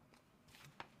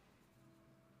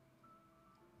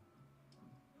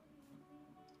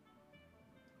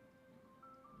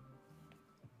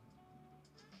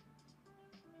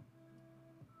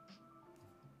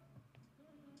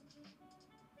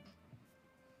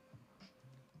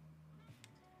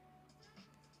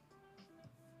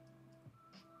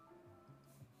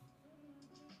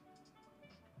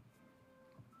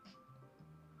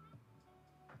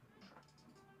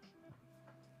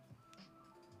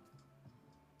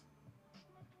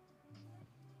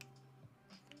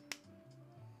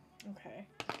 Okay.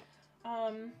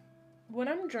 When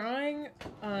I'm drawing,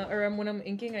 or when I'm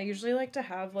inking, I usually like to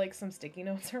have like some sticky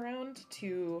notes around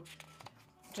to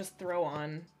just throw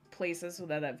on places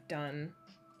that I've done,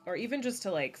 or even just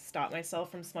to like stop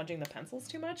myself from smudging the pencils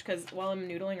too much, because while I'm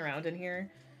noodling around in here,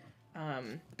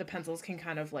 the pencils can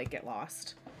kind of like get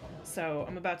lost. So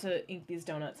I'm about to ink these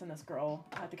donuts and this girl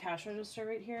at the cash register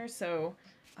right here, so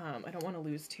I don't want to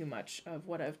lose too much of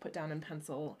what I've put down in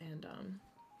pencil and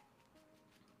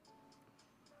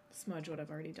smudge what I've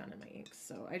already done in my inks.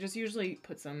 So I just usually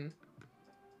put some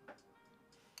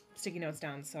sticky notes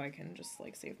down so I can just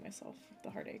like save myself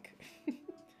the heartache.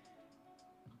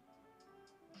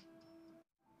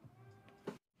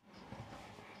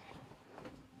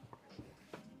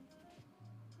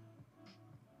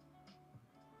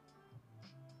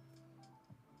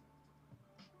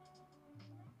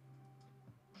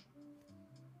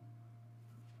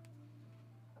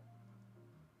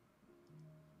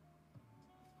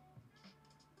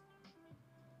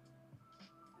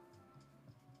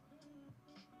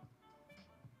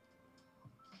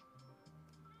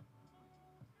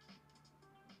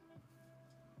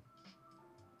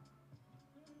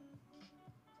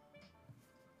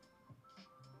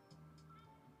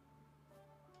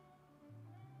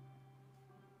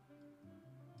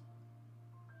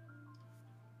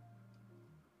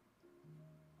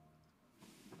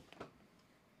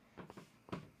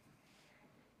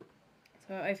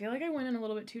 So I feel like I went in a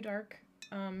little bit too dark,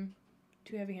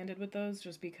 too heavy-handed with those,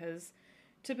 just because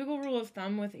typical rule of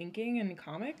thumb with inking in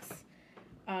comics,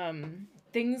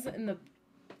 things in the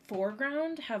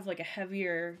foreground have like a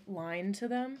heavier line to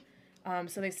them,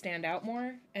 so they stand out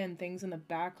more, and things in the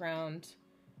background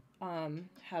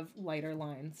have lighter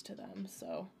lines to them.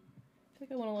 So I feel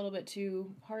like I went a little bit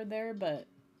too hard there, but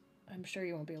I'm sure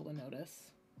you won't be able to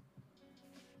notice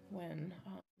when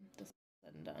this is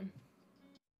said and done.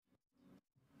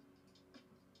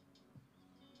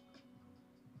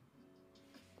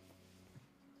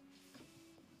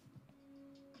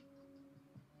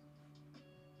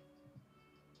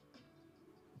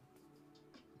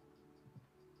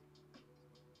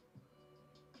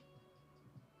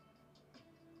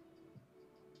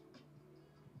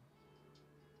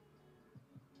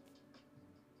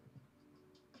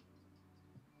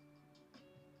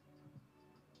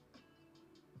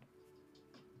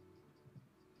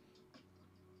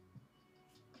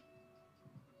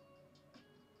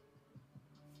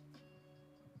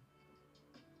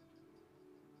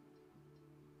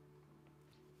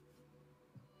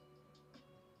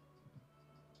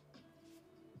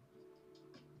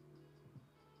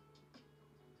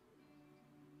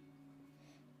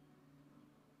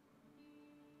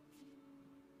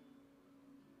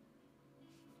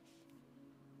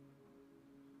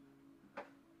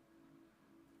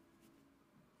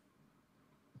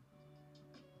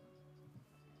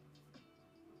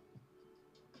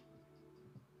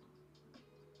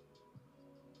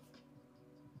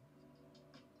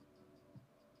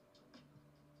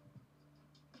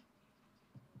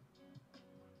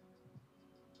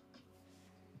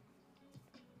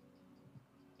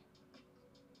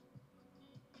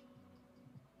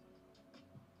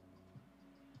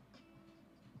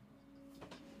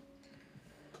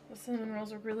 The cinnamon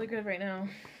rolls are really good right now.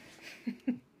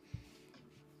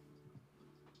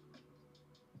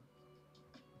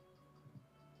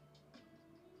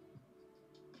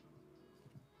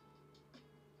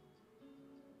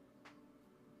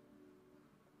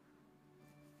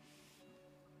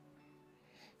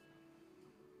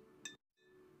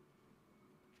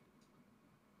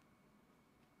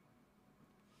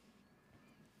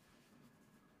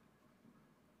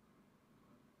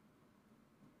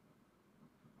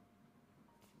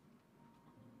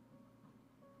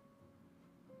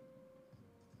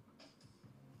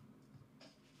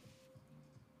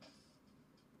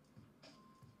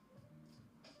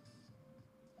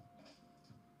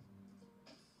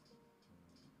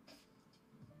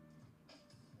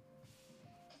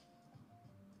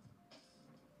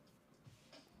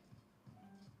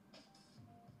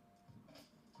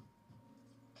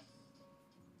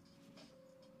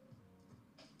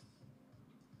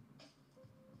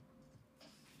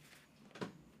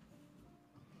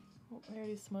 Oh, I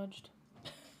already smudged.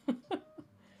 It's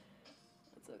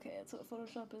okay, that's what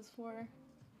Photoshop is for.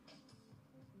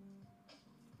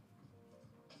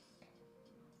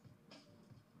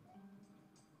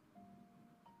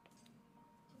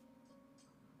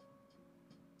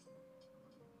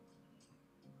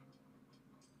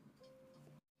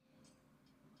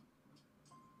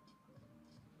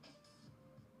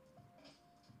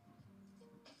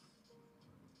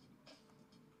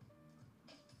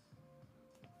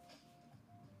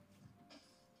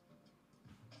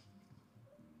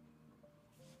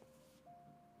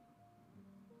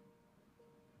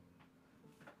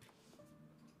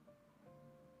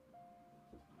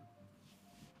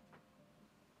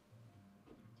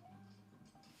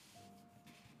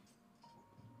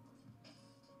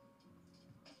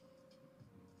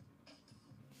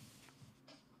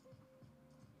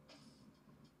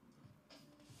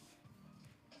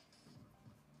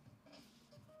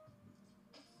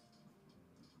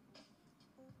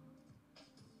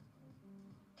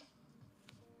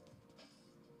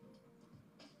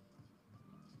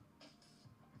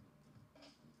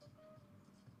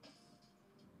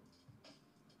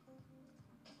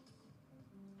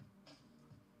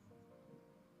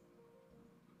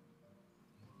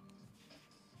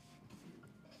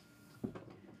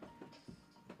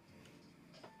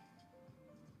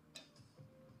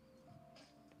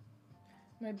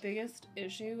 My biggest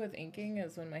issue with inking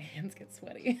is when my hands get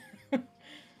sweaty. It's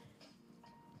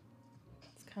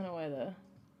kind of why the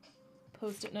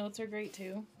Post-it notes are great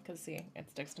too, because see, it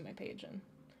sticks to my page and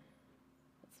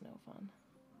it's no fun.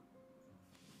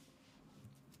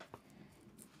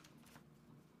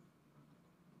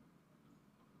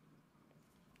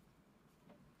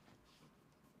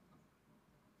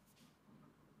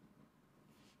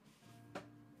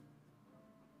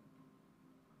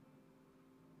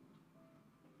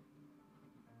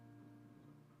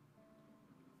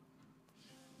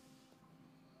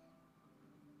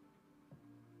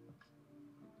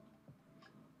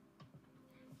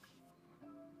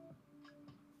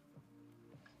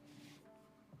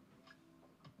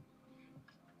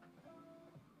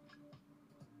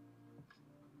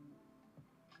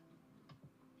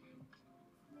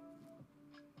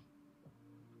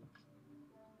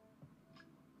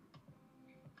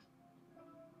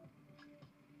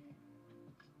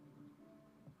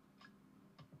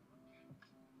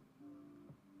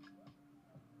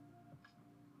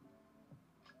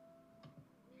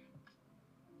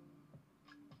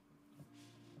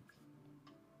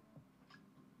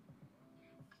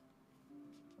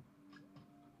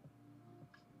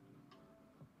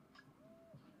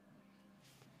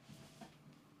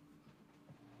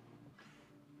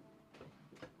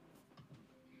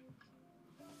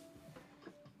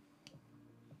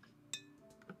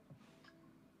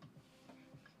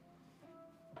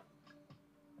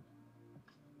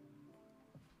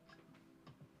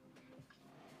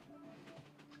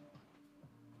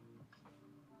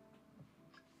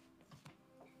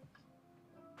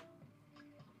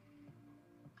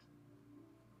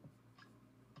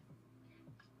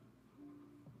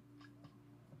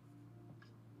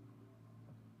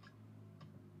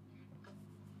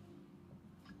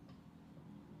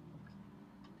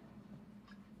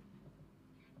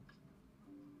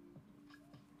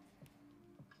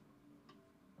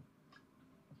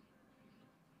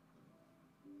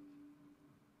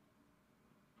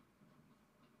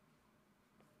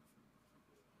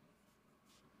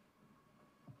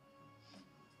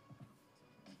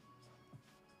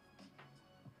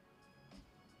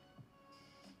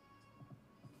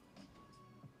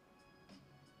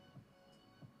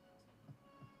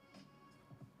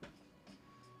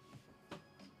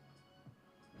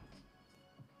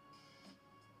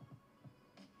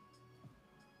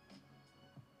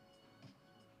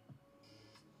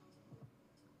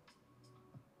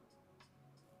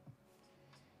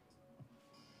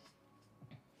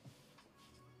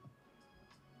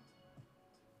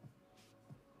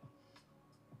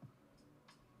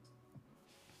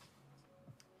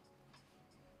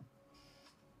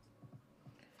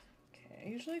 I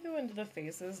usually go into the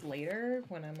faces later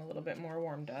when I'm a little bit more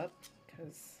warmed up,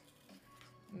 because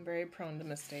I'm very prone to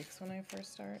mistakes when I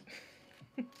first start.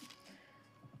 And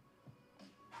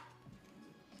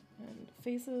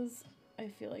faces, I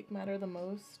feel like, matter the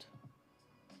most.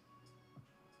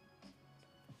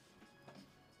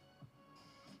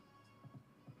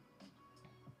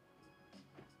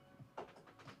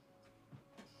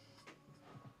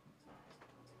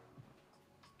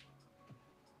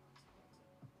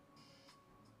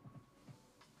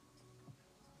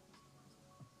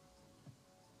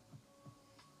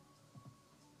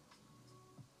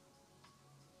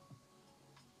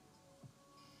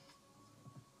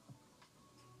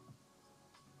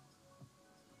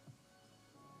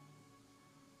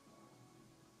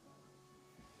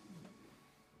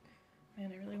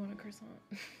 croissant.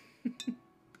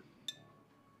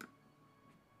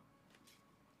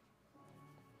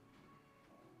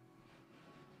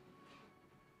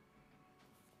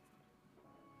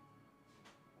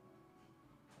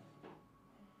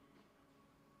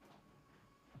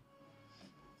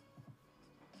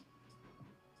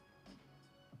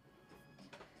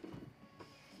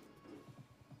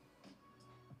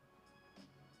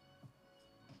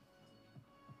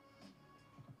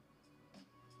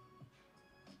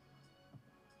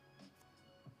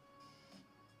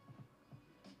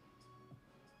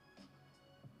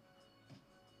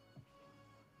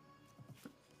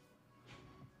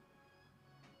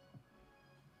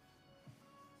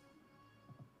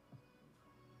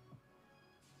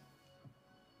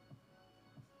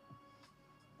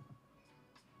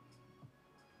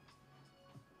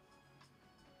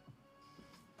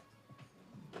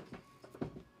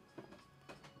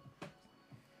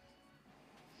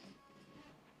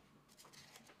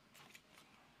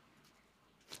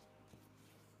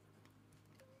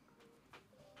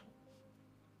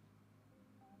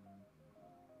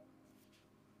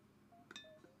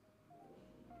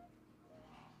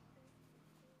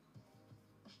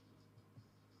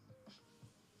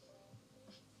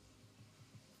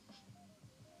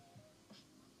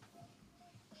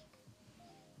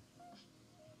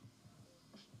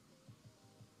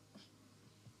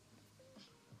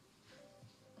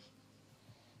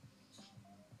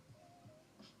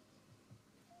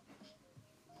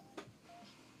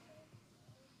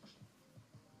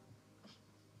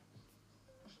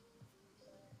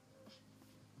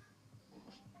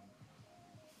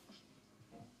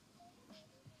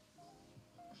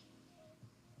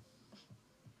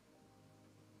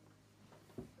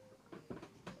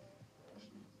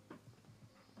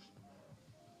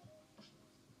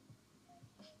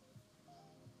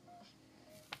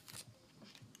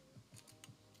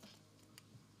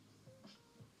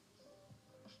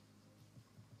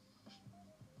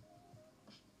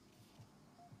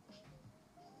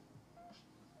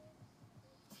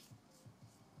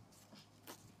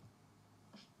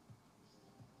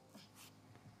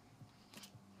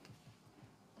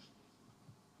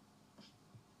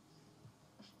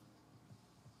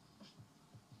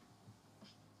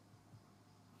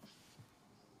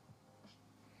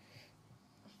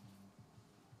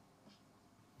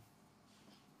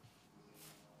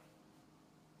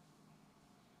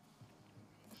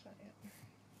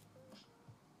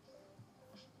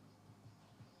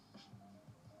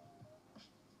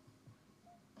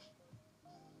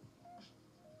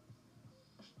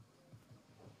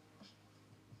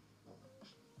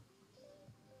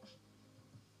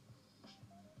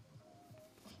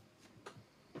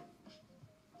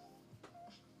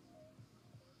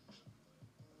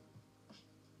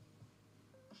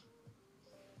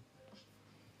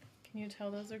 Can you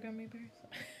tell those are gummy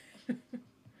bears?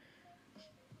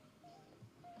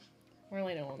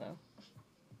 Marlena will know.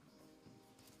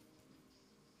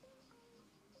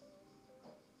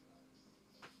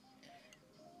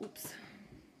 Oops.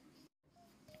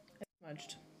 It's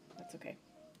smudged. That's okay.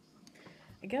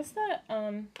 I guess that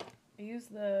I use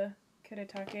the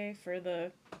Kiritake for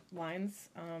the lines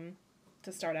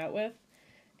to start out with,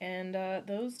 and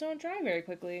those don't dry very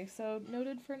quickly, so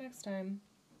noted for next time.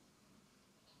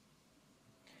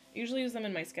 I usually use them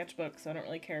in my sketchbook, so I don't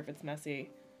really care if it's messy.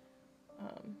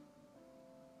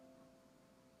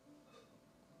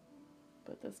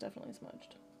 But this definitely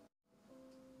smudged.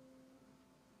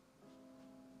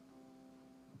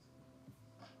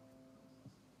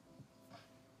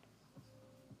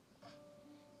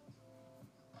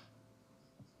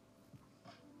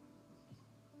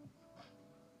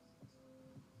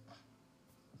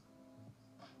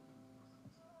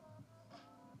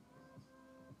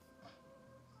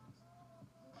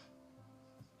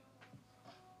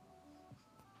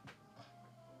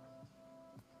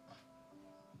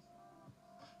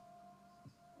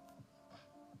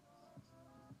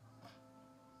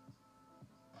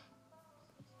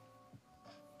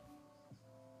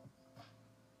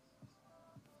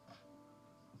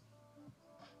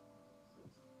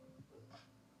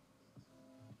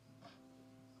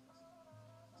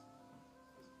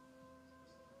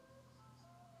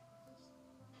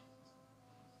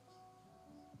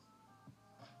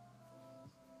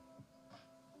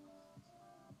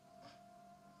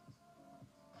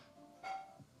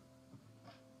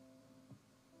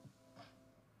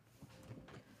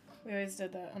 We always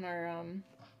did that on our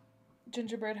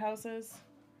gingerbread houses.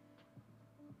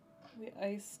 We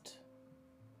iced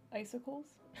icicles.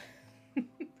 So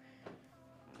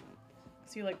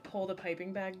you like pull the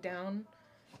piping bag down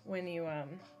when you are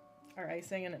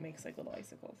icing, and it makes like little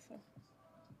icicles. So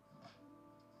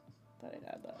Thought I'd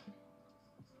add that.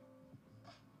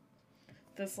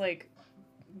 This, like,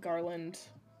 garland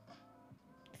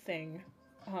thing.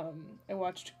 I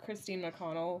watched Christine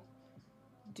McConnell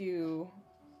do...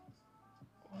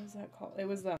 What is that called? It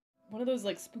was one of those,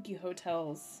 like, spooky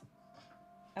hotels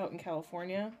out in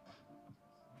California.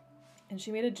 And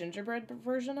she made a gingerbread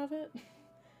version of it.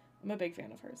 I'm a big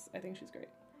fan of hers. I think she's great.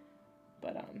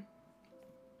 But,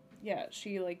 yeah,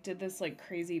 she, like, did this, like,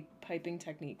 crazy piping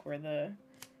technique where the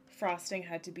frosting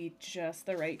had to be just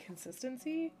the right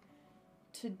consistency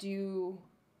to do,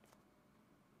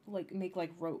 like, make,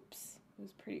 like, ropes. It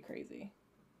was pretty crazy.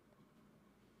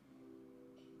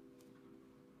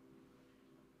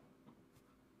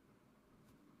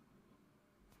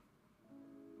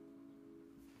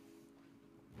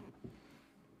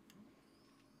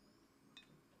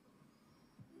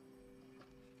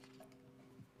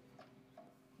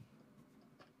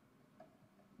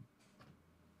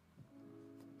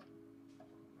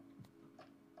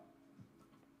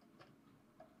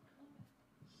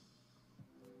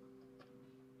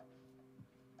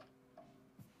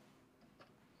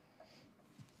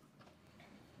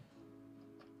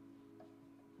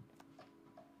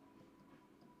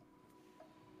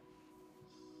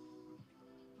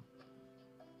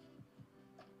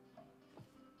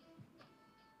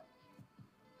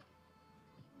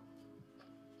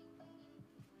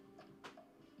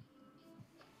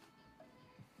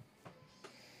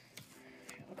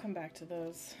 I'll come back to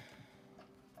those.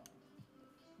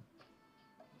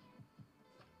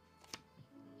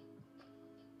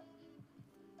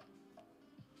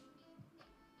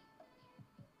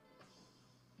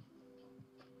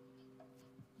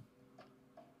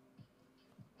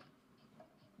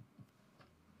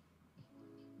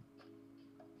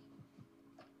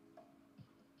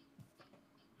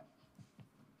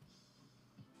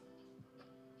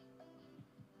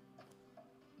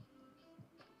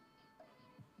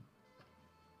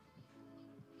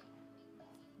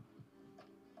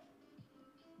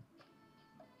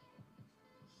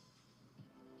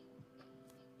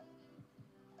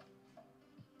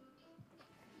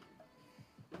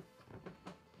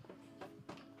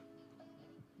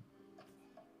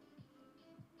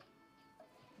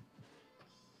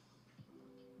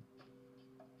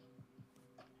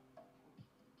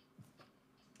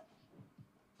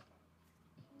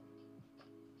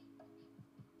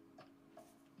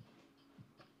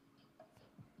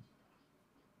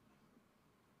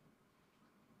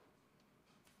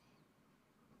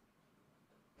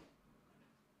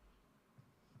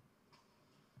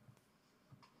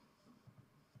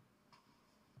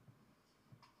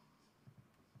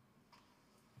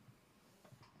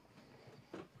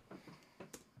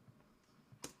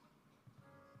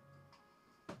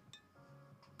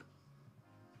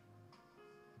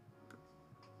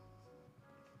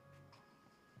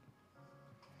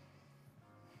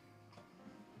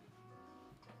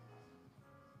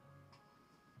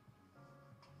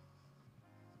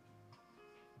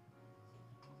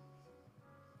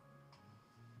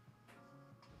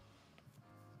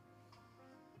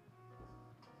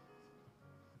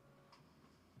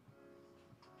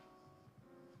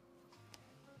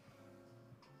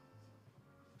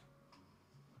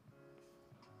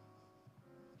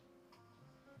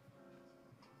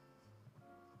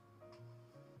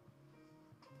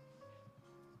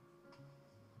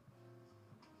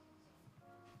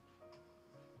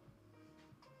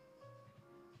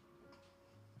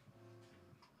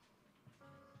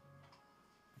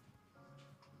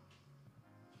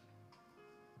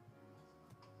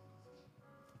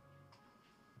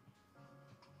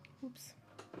 Oops.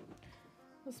 It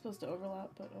was supposed to overlap,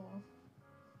 but oh well.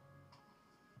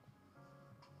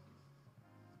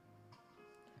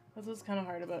 That's what's kind of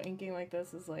hard about inking like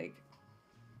this is, like,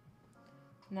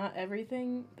 not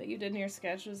everything that you did in your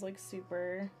sketch is, like,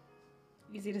 super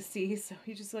easy to see, so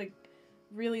you just, like,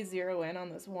 really zero in on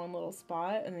this one little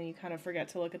spot, and then you kind of forget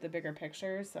to look at the bigger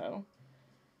picture, so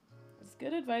it's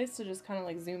good advice to just kind of,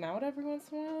 like, zoom out every once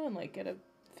in a while and, like, get a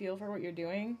feel for what you're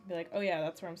doing. Be like, oh yeah,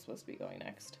 that's where I'm supposed to be going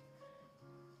next.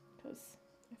 Because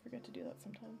I forget to do that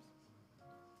sometimes.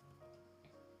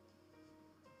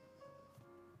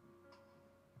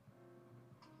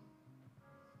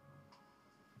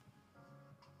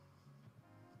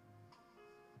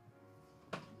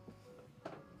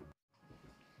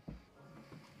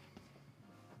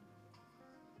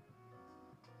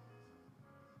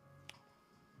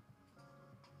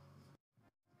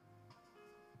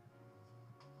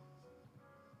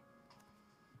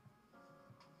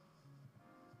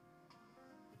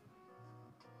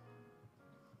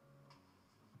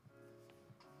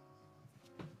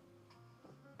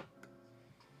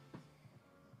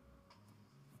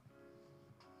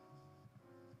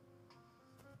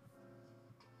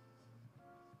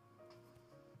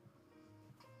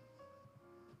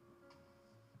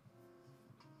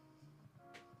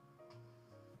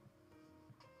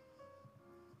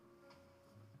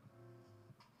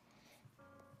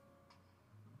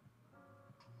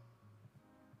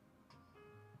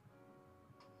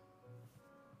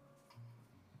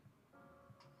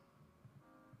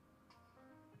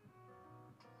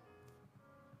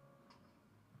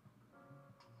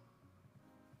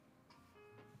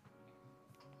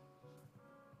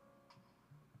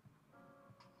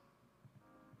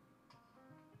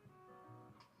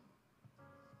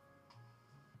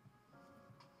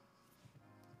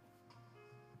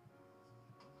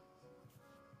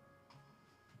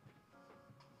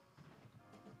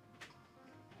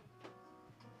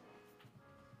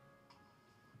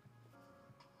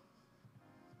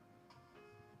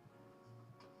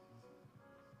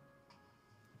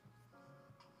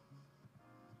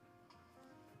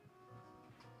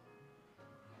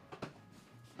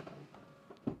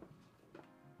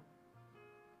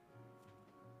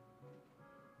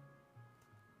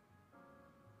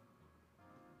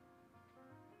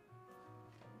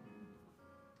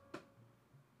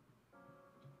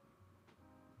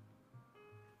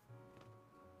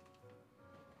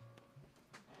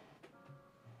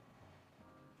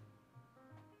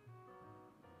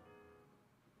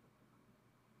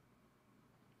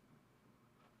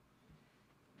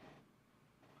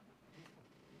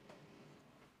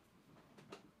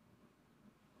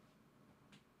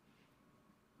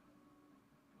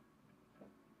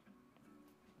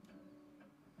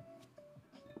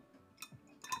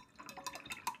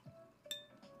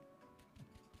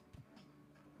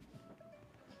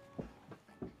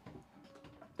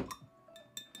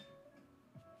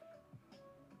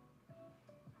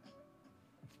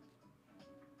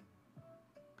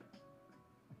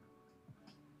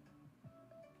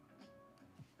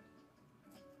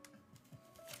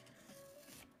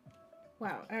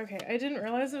 Wow, okay, I didn't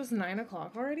realize it was 9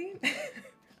 o'clock already.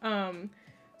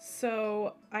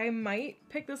 So I might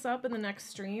pick this up in the next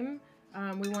stream.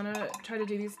 We want to try to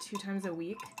do these 2 times a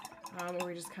week, where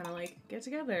we just kind of like get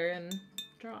together and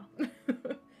draw.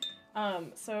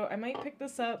 So I might pick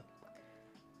this up,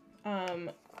 I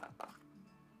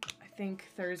think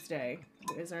Thursday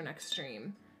is our next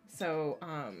stream. So,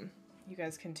 you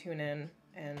guys can tune in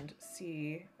and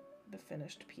see the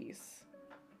finished piece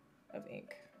of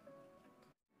ink.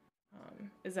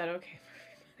 Is that okay for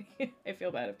everybody? I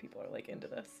feel bad if people are like into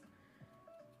this.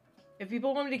 If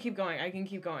people want me to keep going, I can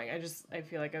keep going. I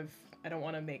feel like I don't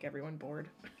want to make everyone bored.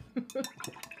 I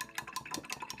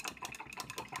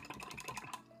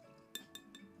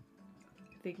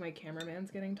think my cameraman's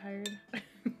getting tired,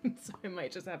 so I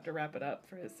might just have to wrap it up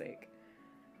for his sake.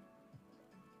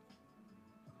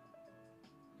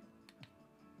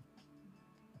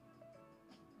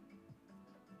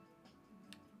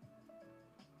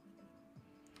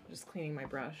 Just cleaning my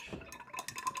brush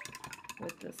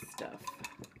with this stuff.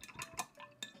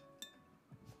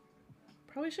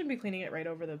 Probably shouldn't be cleaning it right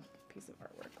over the piece of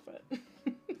artwork, but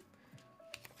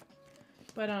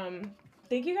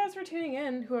thank you guys for tuning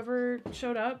in. Whoever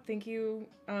showed up, thank you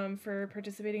for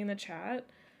participating in the chat.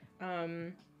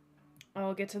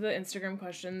 I'll get to the Instagram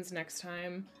questions next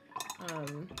time.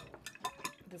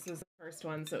 This was the first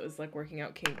one, so it was like working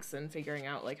out kinks and figuring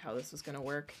out like how this was gonna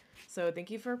work. So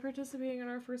thank you for participating in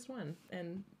our first one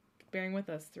and bearing with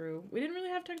us through. We didn't really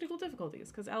have technical difficulties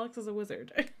because Alex is a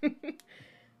wizard.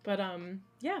 But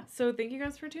yeah, so thank you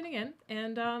guys for tuning in,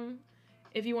 and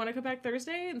if you want to come back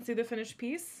Thursday and see the finished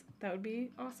piece, that would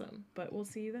be awesome. But we'll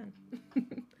see you then.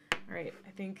 All right,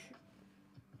 I think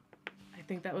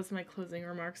that was my closing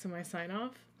remarks and my sign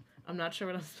off. I'm not sure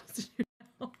what I'm supposed to do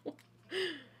now.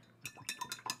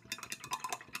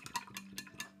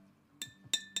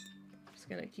 Just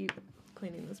gonna keep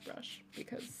cleaning this brush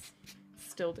because it's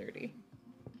still dirty.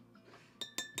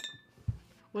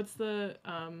 What's the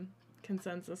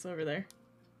consensus over there?